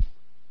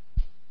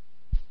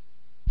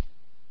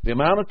 the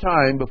amount of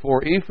time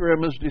before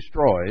Ephraim is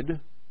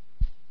destroyed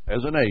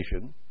as a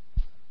nation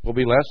will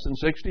be less than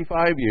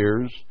 65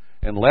 years,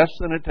 and less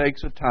than it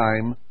takes a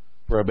time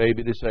for a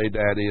baby to say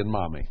daddy and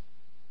mommy.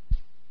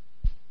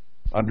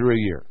 Under a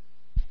year.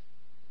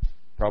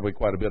 Probably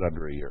quite a bit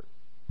under a year.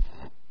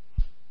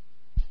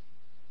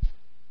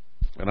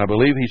 And I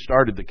believe He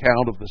started the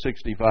count of the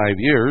 65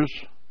 years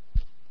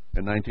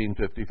in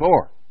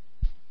 1954.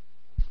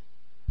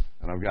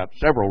 And I've got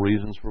several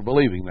reasons for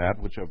believing that,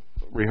 which I've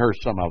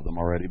rehearsed some of them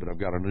already, but I've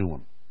got a new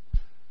one.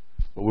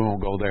 But we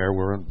won't go there.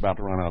 We're about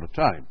to run out of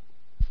time.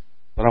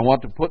 But I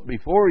want to put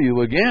before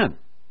you again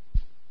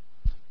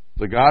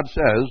that God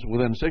says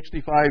within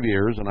 65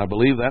 years, and I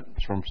believe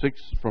that's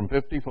from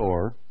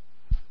 54,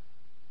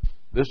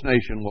 this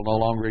nation will no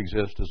longer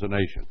exist as a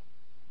nation.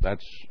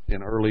 That's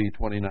in early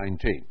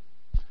 2019.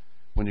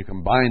 When you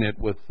combine it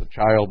with the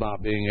child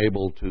not being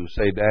able to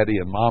say daddy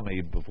and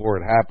mommy before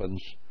it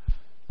happens,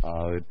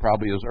 it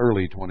probably is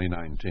early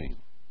 2019.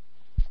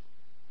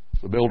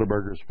 The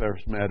Bilderbergers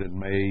first met in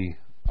May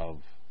of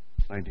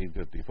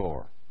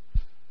 1954.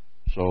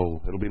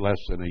 So it'll be less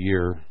than a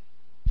year.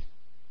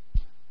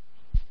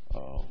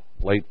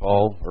 Late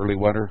fall, early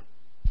winter,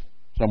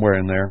 somewhere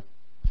in there.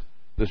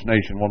 This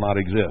nation will not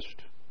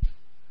exist.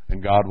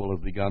 And God will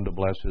have begun to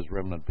bless His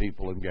remnant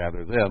people and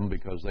gather them,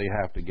 because they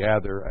have to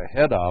gather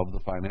ahead of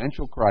the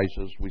financial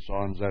crisis we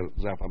saw in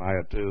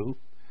Zephaniah 2.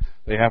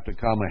 They have to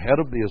come ahead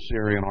of the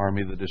Assyrian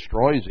army that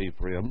destroys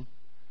Ephraim.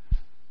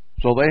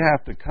 So they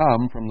have to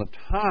come from the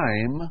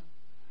time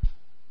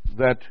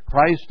that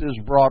Christ is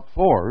brought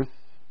forth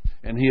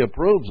and He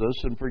approves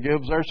us and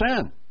forgives our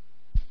sin.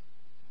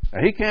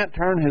 Now, He can't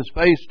turn His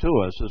face to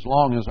us as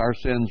long as our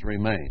sins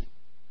remain.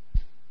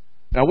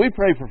 Now, we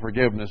pray for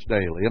forgiveness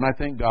daily, and I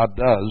think God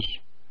does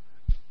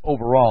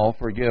overall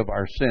forgive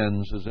our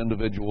sins as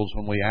individuals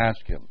when we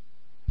ask Him.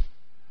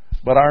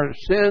 But our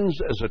sins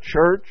as a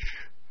church,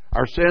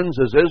 our sins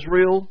as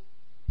Israel,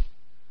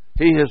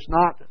 He has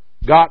not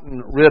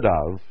gotten rid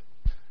of.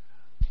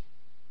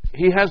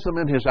 He has them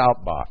in His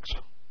outbox.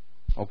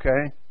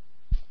 Okay?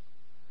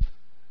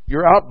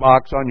 Your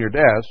outbox on your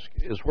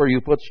desk is where you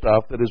put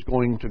stuff that is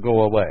going to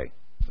go away.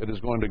 It is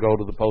going to go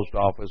to the post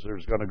office, or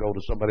it's going to go to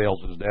somebody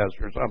else's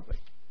desk or something.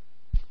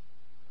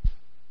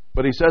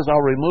 But he says,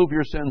 I'll remove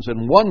your sins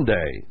in one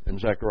day in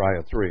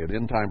Zechariah 3, an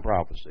end-time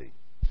prophecy.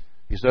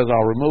 He says,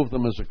 I'll remove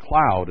them as a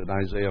cloud in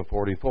Isaiah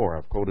 44.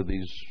 I've quoted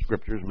these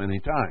scriptures many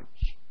times.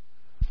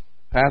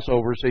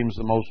 Passover seems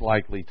the most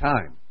likely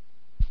time.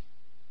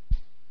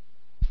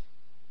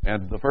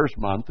 And the first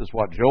month is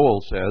what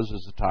Joel says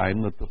is the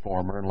time that the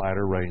former and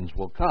latter rains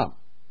will come.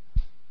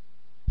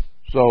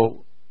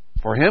 So,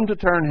 for Him to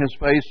turn His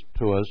face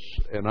to us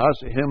and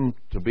Him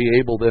to be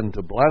able then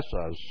to bless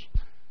us,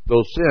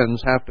 those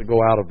sins have to go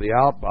out of the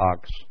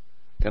outbox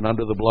and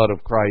under the blood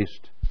of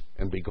Christ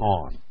and be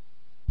gone.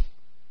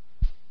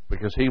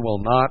 Because He will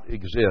not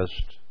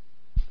exist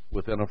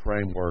within a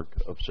framework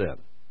of sin.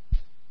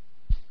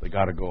 They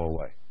got to go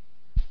away.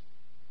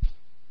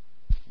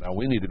 Now,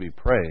 we need to be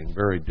praying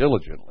very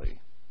diligently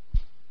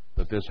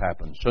that this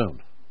happens soon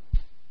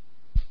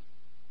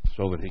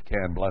so that He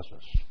can bless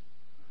us.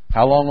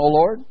 How long, O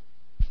Lord?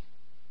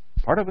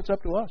 Part of it's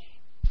up to us.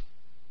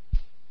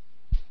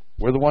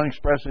 We're the one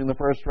expressing the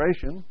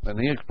frustration, and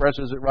He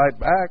expresses it right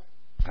back.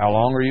 How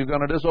long are you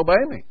going to disobey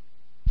me?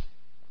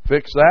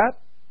 Fix that,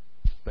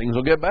 things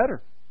will get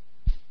better.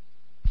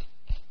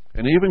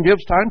 And He even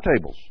gives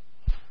timetables.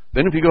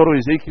 Then if you go to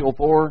Ezekiel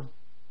 4,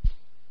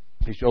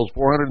 He shows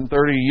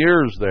 430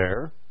 years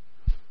there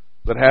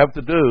that have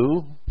to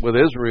do with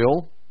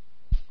Israel.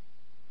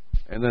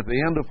 And at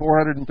the end of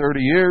 430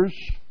 years,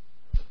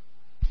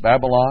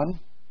 Babylon,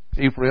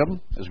 Ephraim,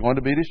 is going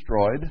to be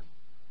destroyed,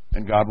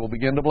 and God will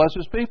begin to bless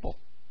His people.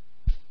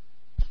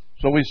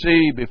 So we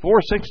see before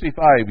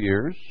 65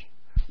 years,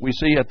 we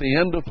see at the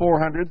end of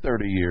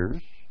 430 years,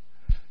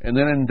 and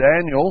then in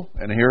Daniel,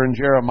 and here in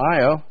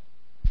Jeremiah,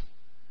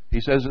 He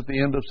says at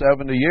the end of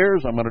 70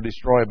 years, I'm going to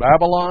destroy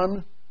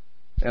Babylon,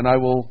 and I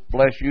will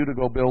bless you to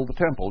go build the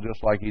temple,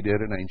 just like He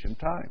did in ancient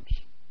times.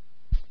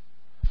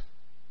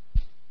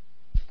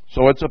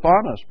 So it's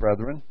upon us,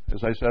 brethren,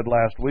 as I said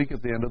last week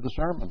at the end of the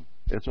sermon.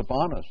 It's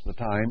upon us. The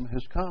time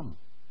has come.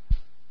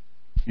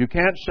 You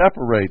can't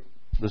separate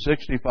the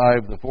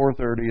 65, the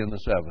 430, and the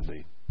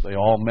 70. They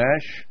all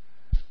mesh,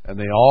 and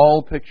they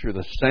all picture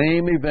the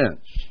same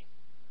events.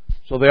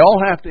 So they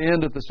all have to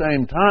end at the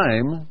same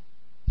time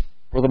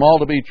for them all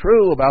to be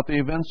true about the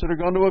events that are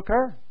going to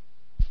occur.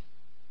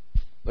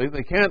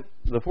 They can't.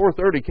 The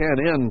 430 can't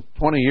end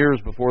 20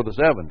 years before the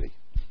 70,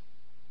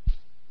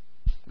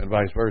 and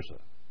vice versa.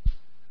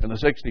 And the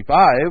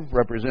 65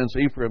 represents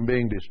Ephraim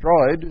being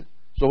destroyed,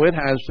 so it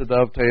has to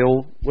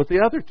dovetail with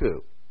the other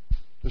two.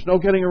 There's no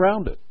getting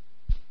around it.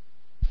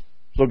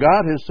 So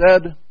God has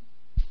said,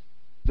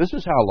 this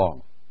is how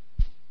long.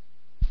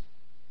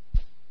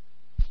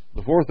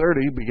 The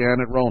 430 began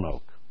at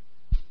Roanoke.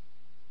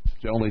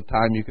 It's the only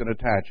time you can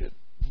attach it.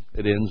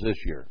 It ends this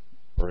year,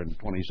 or in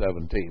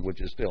 2017,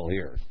 which is still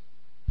here.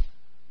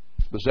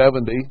 The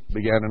 70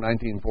 began in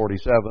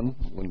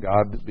 1947, when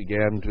God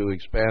began to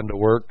expand the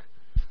work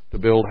to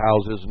build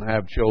houses and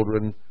have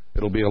children.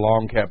 It'll be a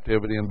long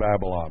captivity in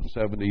Babylon,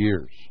 70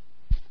 years.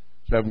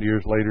 70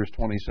 years later is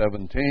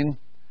 2017,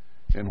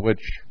 in which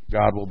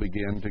God will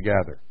begin to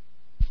gather.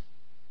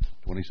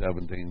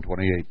 2017,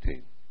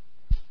 2018.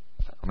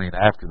 I mean,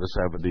 after the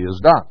 70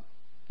 is done.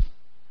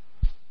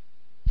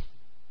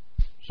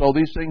 So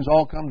these things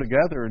all come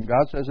together, and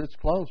God says it's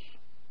close.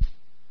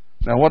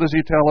 Now, what does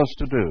He tell us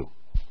to do?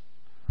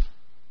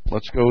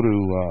 Let's go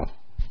to,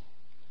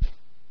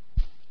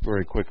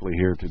 very quickly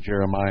here, to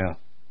Jeremiah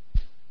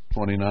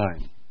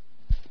 29.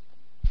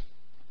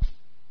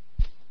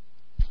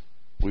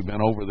 We've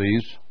been over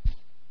these.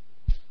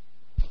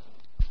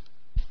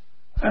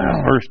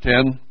 Verse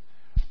 10,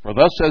 For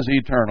thus says the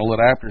Eternal, that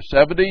after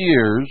 70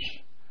 years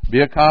be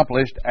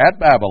accomplished at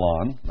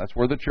Babylon, that's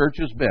where the church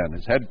has been.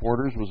 Its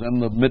headquarters was in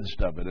the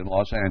midst of it in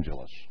Los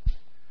Angeles.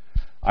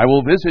 I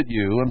will visit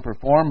you and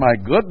perform my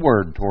good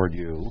word toward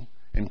you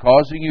in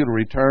causing you to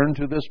return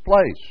to this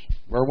place.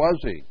 Where was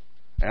He?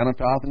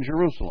 Anathoth and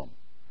Jerusalem.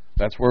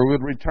 That's where we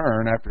would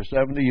return after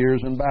 70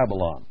 years in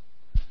Babylon.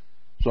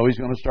 So He's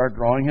going to start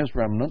drawing His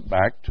remnant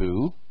back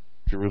to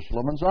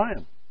Jerusalem and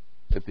Zion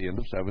at the end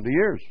of 70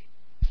 years.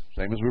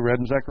 Same as we read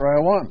in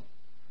Zechariah 1.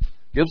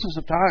 Gives us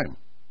a time.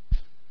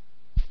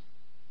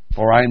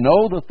 For I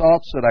know the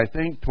thoughts that I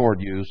think toward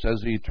you, says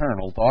the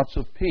Eternal, thoughts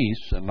of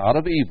peace and not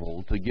of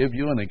evil, to give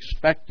you an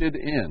expected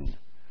end.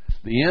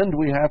 The end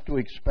we have to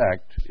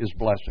expect is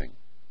blessing.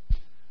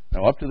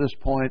 Now, up to this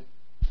point,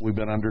 we've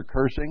been under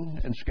cursing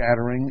and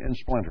scattering and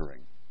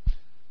splintering.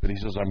 But He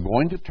says, I'm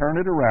going to turn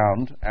it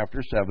around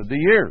after 70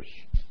 years.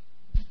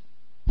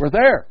 We're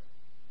there.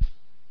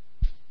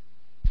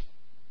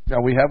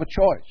 Now, we have a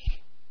choice.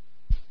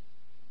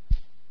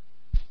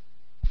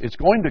 It's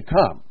going to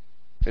come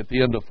at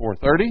the end of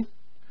 430.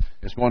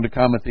 It's going to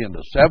come at the end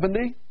of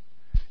 70.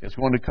 It's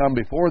going to come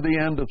before the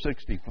end of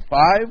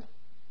 65.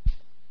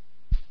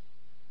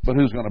 But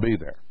who's going to be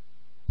there?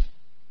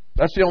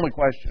 That's the only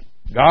question.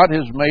 God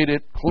has made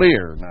it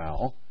clear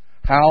now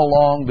how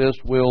long this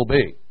will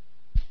be.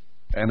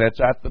 And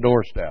it's at the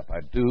doorstep. I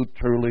do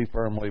truly,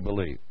 firmly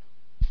believe.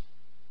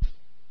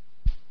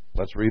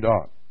 Let's read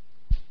on.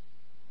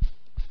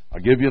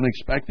 I'll give you an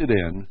expected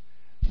end.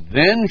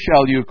 Then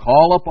shall you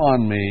call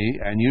upon me,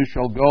 and you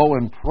shall go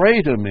and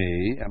pray to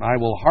me, and I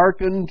will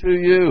hearken to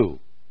you.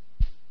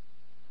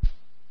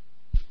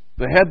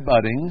 The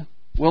headbutting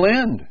will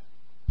end.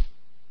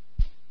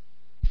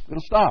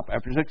 It'll stop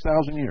after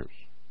 6,000 years.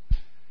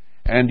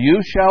 And you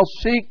shall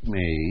seek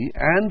me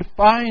and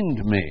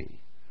find me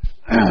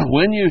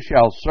when you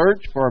shall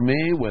search for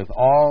me with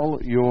all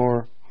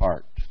your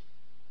heart.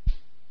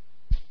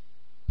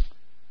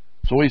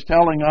 So he's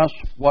telling us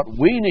what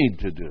we need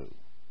to do.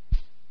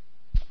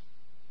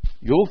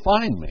 You'll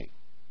find me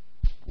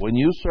when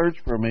you search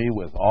for me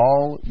with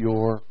all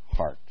your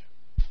heart.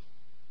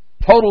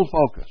 Total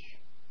focus,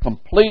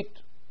 complete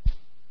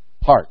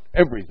heart,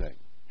 everything.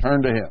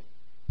 Turn to Him.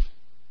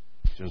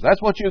 He says,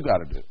 that's what you got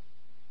to do.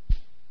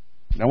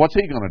 Now what's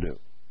He going to do?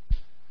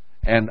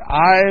 And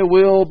I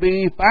will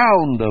be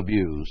found of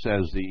you,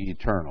 says the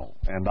Eternal,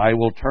 and I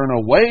will turn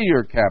away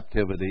your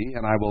captivity,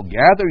 and I will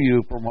gather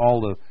you from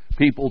all the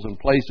peoples and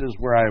places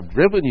where I have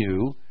driven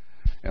you,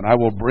 and I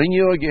will bring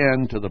you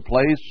again to the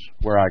place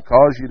where I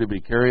caused you to be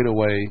carried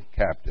away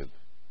captive.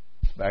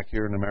 Back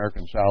here in the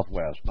American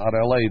Southwest. Not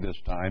L.A. this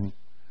time,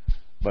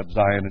 but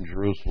Zion and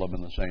Jerusalem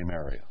in the same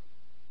area.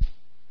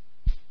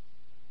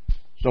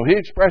 So he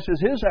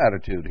expresses his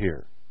attitude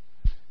here.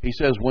 He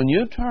says, when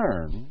you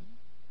turn,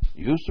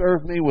 you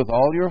serve me with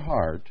all your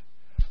heart,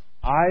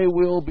 I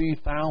will be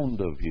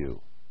found of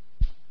you.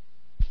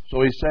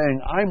 So he's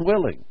saying, I'm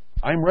willing.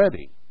 I'm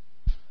ready.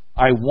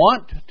 I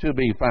want to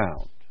be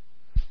found.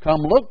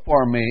 Come look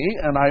for me,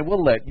 and I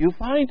will let you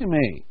find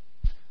me.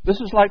 This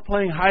is like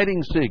playing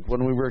hide-and-seek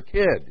when we were a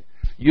kid.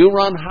 You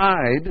run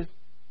hide,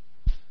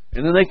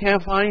 and then they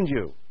can't find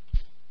you.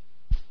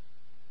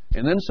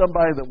 And then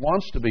somebody that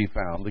wants to be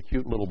found, the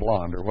cute little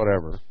blonde or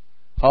whatever,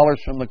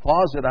 hollers from the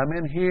closet, I'm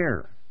in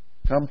here.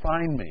 Come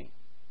find me.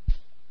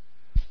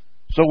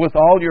 So with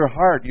all your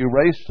heart, you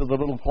race to the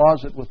little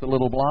closet with the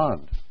little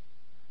blonde,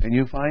 and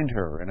you find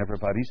her, and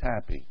everybody's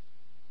happy.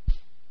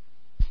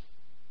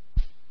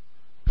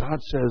 God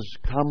says,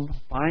 come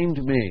find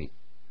me.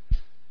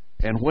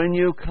 And when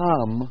you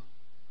come,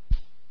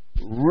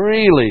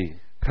 really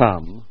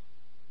come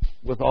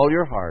with all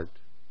your heart,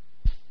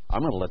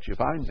 I'm going to let you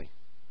find me.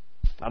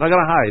 I'm not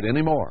going to hide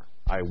anymore.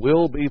 I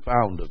will be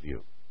found of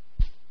you.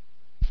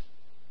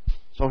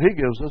 So He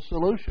gives us a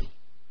solution.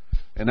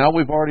 And now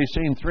we've already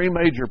seen three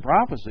major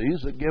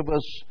prophecies that give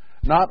us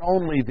not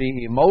only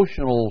the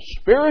emotional,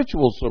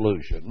 spiritual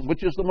solution,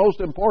 which is the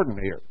most important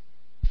here,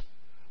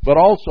 but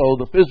also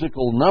the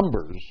physical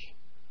numbers.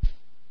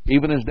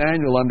 Even as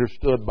Daniel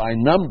understood by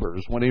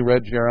numbers when he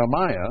read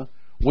Jeremiah,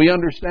 we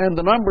understand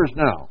the numbers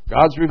now.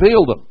 God's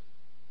revealed them.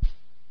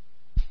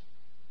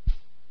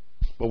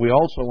 But we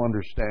also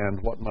understand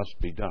what must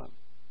be done.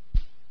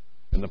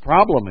 And the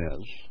problem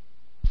is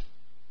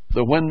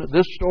that when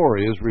this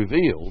story is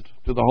revealed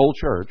to the whole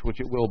church, which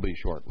it will be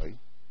shortly,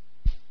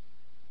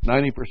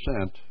 90%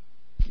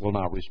 will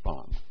not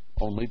respond.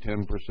 Only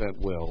 10%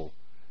 will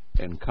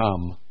and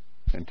come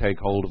and take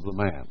hold of the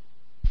man.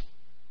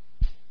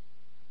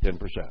 10%.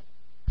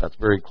 That's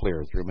very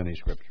clear through many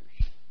scriptures.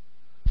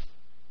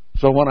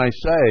 So when I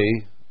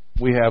say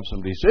we have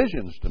some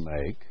decisions to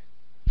make,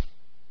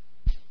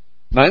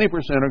 90%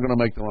 are going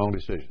to make the wrong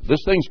decision.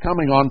 This thing's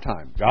coming on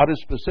time. God is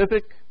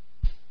specific.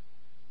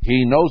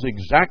 He knows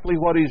exactly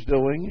what He's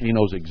doing. He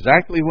knows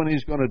exactly when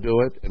He's going to do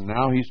it. And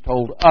now He's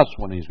told us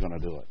when He's going to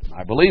do it. And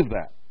I believe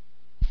that.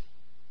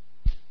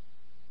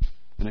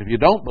 And if you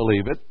don't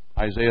believe it,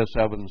 Isaiah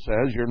 7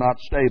 says you're not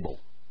stable.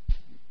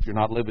 You're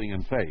not living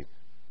in faith.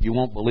 You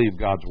won't believe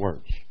God's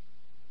words.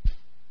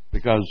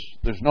 Because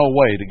there's no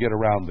way to get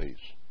around these.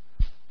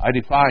 I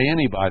defy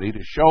anybody to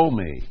show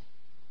me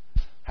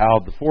how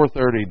the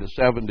 430, the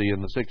 70,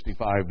 and the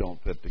 65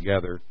 don't fit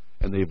together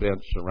and the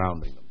events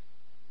surrounding them.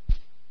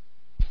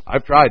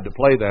 I've tried to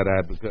play that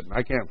advocate, and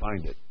I can't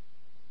find it.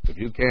 If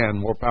you can,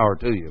 more power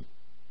to you.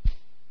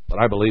 But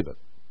I believe it.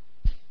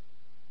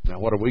 Now,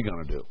 what are we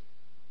going to do?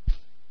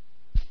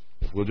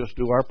 If we'll just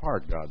do our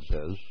part, God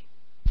says,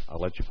 I'll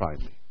let you find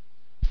me.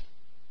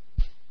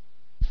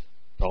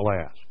 That's all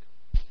I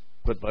ask.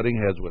 Quit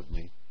butting heads with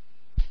me.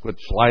 Quit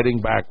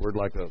sliding backward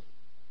like a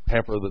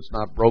heifer that's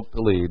not broke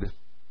to lead.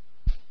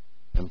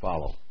 And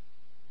follow.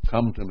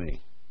 Come to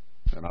me,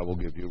 and I will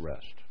give you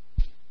rest.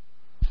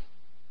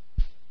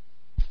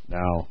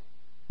 Now,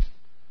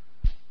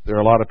 there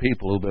are a lot of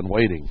people who've been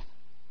waiting.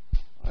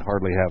 I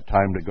hardly have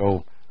time to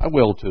go. I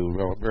will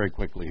too, very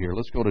quickly here.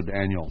 Let's go to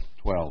Daniel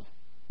 12.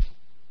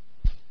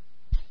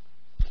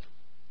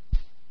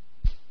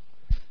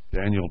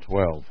 Daniel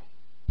 12,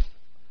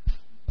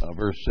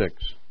 verse 6.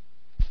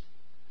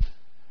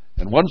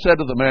 And one said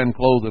to the man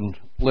clothed in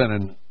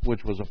linen,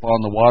 which was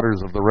upon the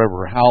waters of the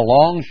river, how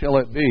long shall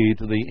it be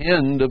to the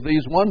end of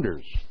these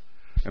wonders?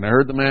 And I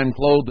heard the man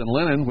clothed in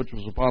linen, which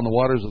was upon the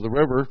waters of the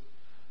river,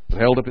 who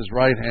held up his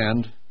right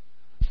hand,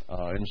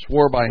 and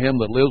swore by him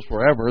that lives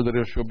forever, that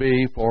it shall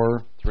be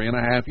for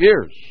 3.5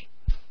 years.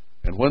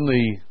 And when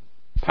the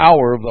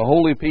power of the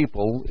holy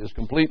people is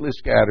completely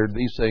scattered,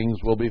 these things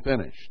will be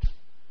finished.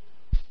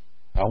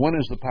 Now, when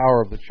is the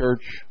power of the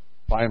church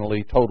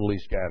finally totally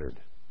scattered?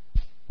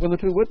 when the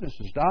two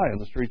witnesses die in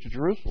the streets of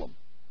Jerusalem.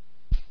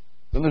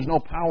 Then there's no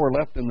power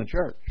left in the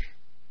church,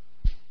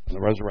 and the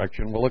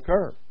resurrection will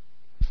occur.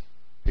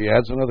 He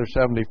adds another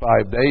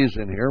 75 days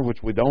in here,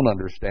 which we don't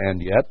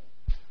understand yet.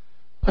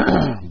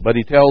 But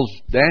he tells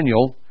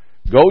Daniel,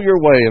 go your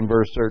way in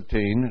verse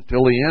 13,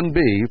 till the end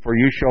be, for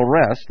you shall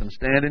rest and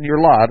stand in your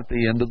lot at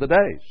the end of the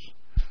days.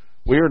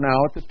 We are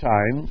now at the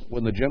time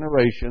when the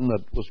generation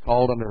that was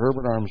called under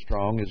Herbert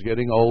Armstrong is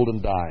getting old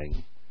and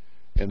dying.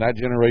 And that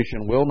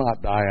generation will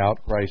not die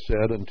out, Christ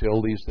said,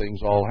 until these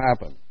things all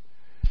happen.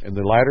 And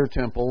the latter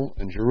temple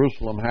in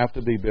Jerusalem have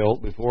to be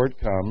built before it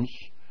comes.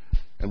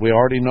 And we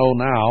already know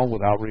now,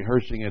 without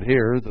rehearsing it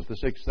here, that the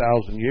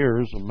 6,000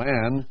 years of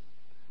man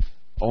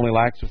only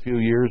lacks a few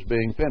years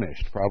being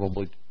finished,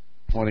 probably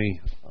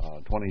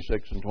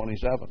 26 and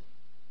 27.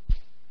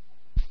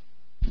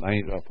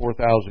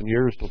 4,000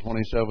 years till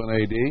 27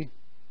 AD,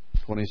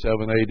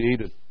 27 AD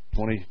to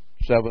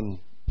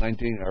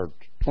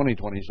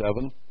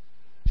 2027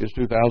 is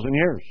 2,000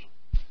 years.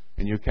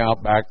 And you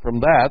count back from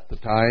that, the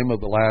time of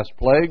the last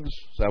plagues,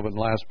 7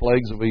 last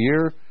plagues of a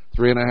year,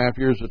 3.5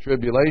 years of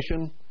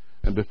tribulation,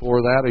 and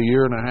before that, 1.5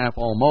 years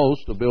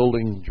almost of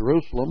building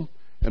Jerusalem,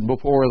 and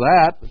before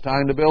that, the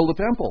time to build the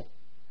temple.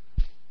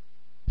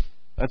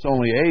 That's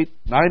only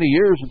 90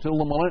 years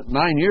until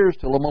 9 years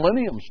till the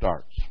millennium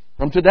starts.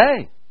 From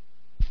today.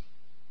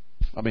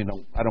 I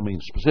don't mean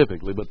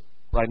specifically, but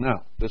right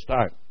now, this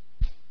time.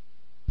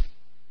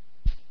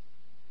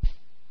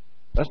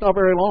 That's not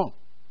very long.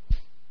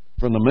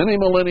 From the mini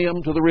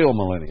millennium to the real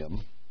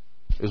millennium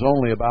is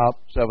only about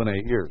 7,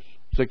 8 years,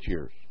 6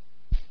 years.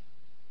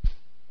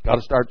 Got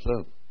to start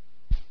soon.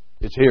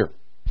 It's here.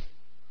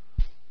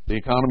 The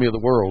economy of the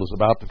world is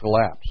about to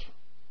collapse.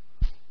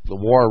 The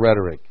war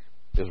rhetoric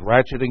is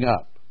ratcheting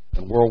up,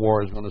 and World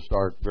War is going to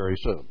start very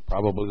soon,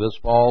 probably this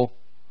fall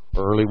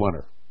or early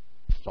winter.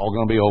 It's all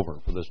going to be over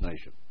for this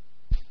nation.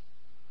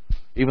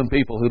 Even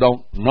people who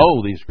don't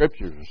know these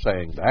scriptures are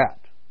saying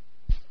that.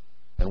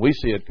 And we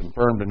see it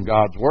confirmed in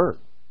God's Word.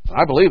 And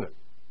I believe it.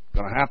 It's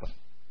going to happen.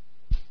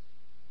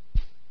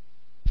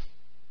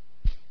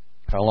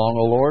 How long,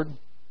 O Lord?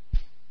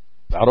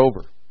 About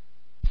over.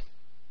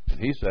 And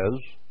He says,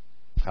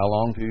 how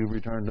long till you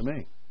return to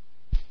me?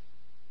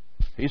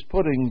 He's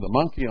putting the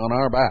monkey on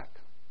our back.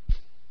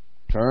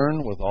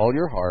 Turn with all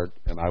your heart,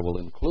 and I will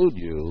include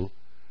you,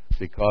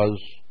 because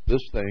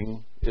this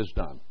thing is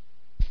done.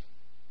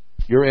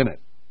 You're in it.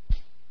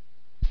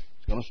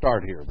 It's going to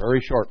start here very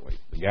shortly.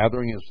 The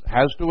gathering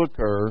has to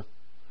occur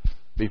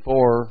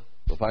before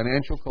the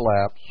financial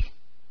collapse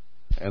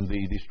and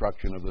the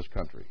destruction of this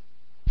country.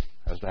 It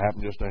has to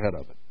happen just ahead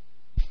of it.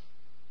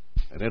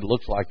 And it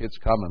looks like it's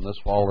coming this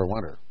fall or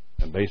winter.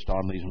 And based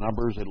on these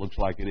numbers, it looks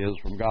like it is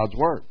from God's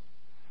Word.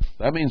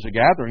 That means the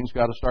gathering's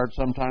got to start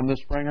sometime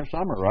this spring or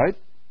summer, right?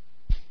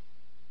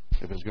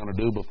 If it's going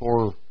to do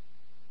before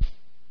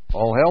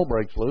all hell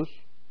breaks loose.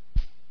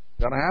 It's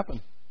got to happen.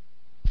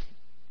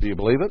 Do you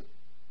believe it?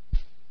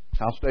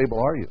 How stable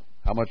are you?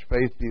 How much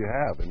faith do you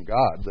have in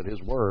God that His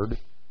Word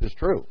is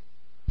true?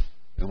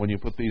 And when you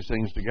put these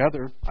things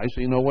together, I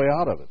see no way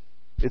out of it.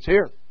 It's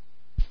here.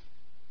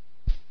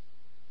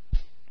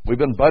 We've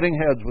been butting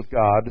heads with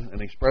God and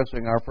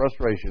expressing our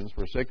frustrations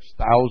for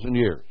 6,000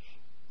 years.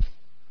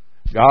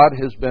 God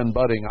has been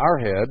butting our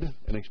head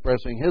and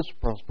expressing His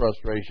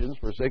frustrations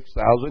for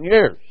 6,000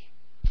 years.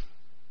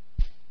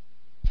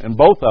 And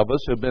both of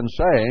us have been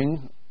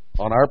saying,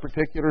 on our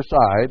particular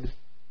side,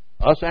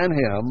 us and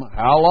Him,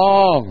 how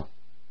long?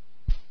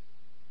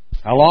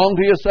 How long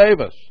do you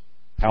save us?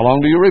 How long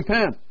do you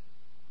repent?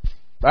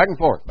 Back and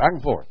forth,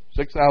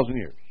 6,000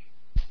 years.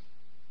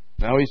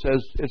 Now He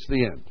says, it's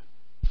the end.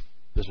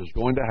 This is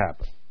going to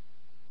happen.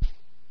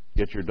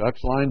 Get your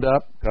ducks lined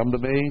up, come to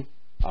me,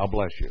 I'll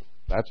bless you.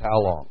 That's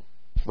how long.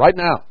 Right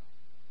now.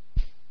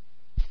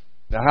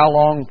 Now, how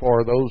long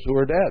for those who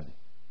are dead?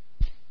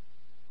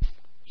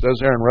 It says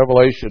here in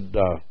Revelation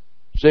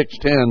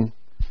 6:10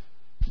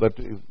 that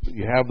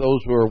you have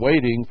those who are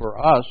waiting for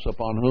us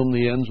upon whom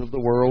the ends of the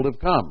world have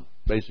come,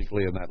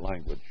 basically in that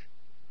language.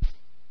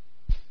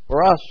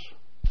 For us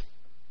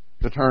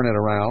to turn it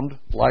around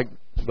like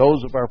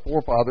those of our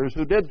forefathers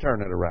who did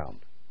turn it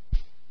around.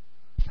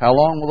 How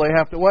long will they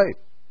have to wait?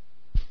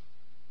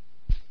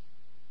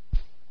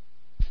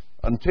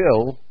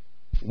 Until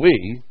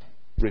we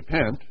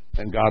repent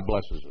and God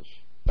blesses us.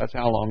 That's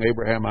how long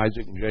Abraham,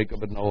 Isaac, and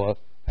Jacob and Noah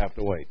have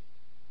to wait.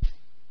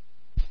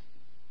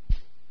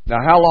 Now,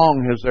 how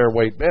long has their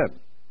wait been?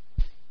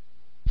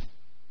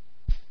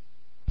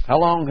 How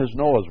long has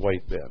Noah's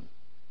wait been?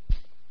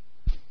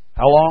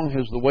 How long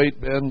has the wait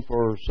been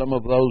for some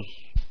of those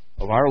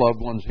of our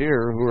loved ones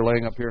here who are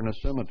laying up here in a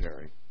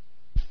cemetery?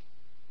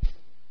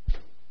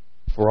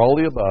 For all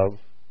the above,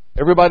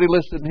 everybody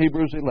listed in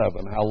Hebrews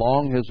 11, how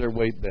long has their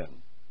wait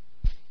been?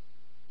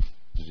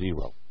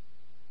 0.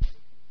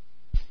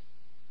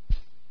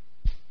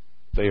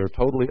 They are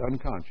totally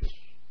unconscious.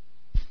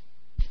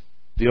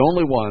 The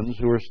only ones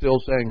who are still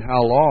saying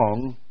how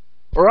long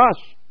are us.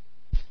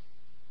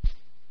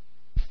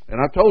 And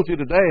I've told you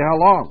today how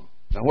long.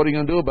 Now what are you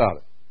going to do about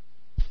it?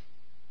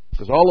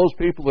 Because all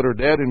those people that are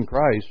dead in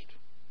Christ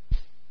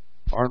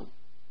aren't,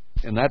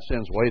 in that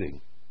sense, waiting.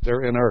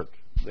 They're inert.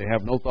 They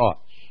have no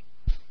thoughts.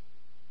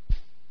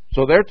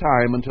 So their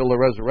time until the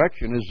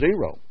resurrection is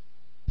zero.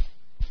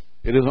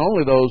 It is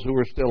only those who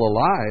are still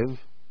alive,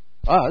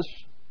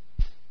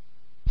 us,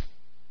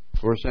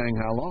 who are saying,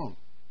 how long?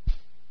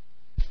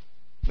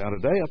 Now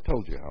today I've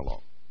told you how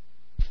long.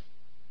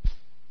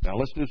 Now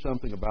let's do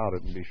something about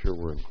it and be sure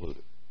we're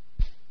included.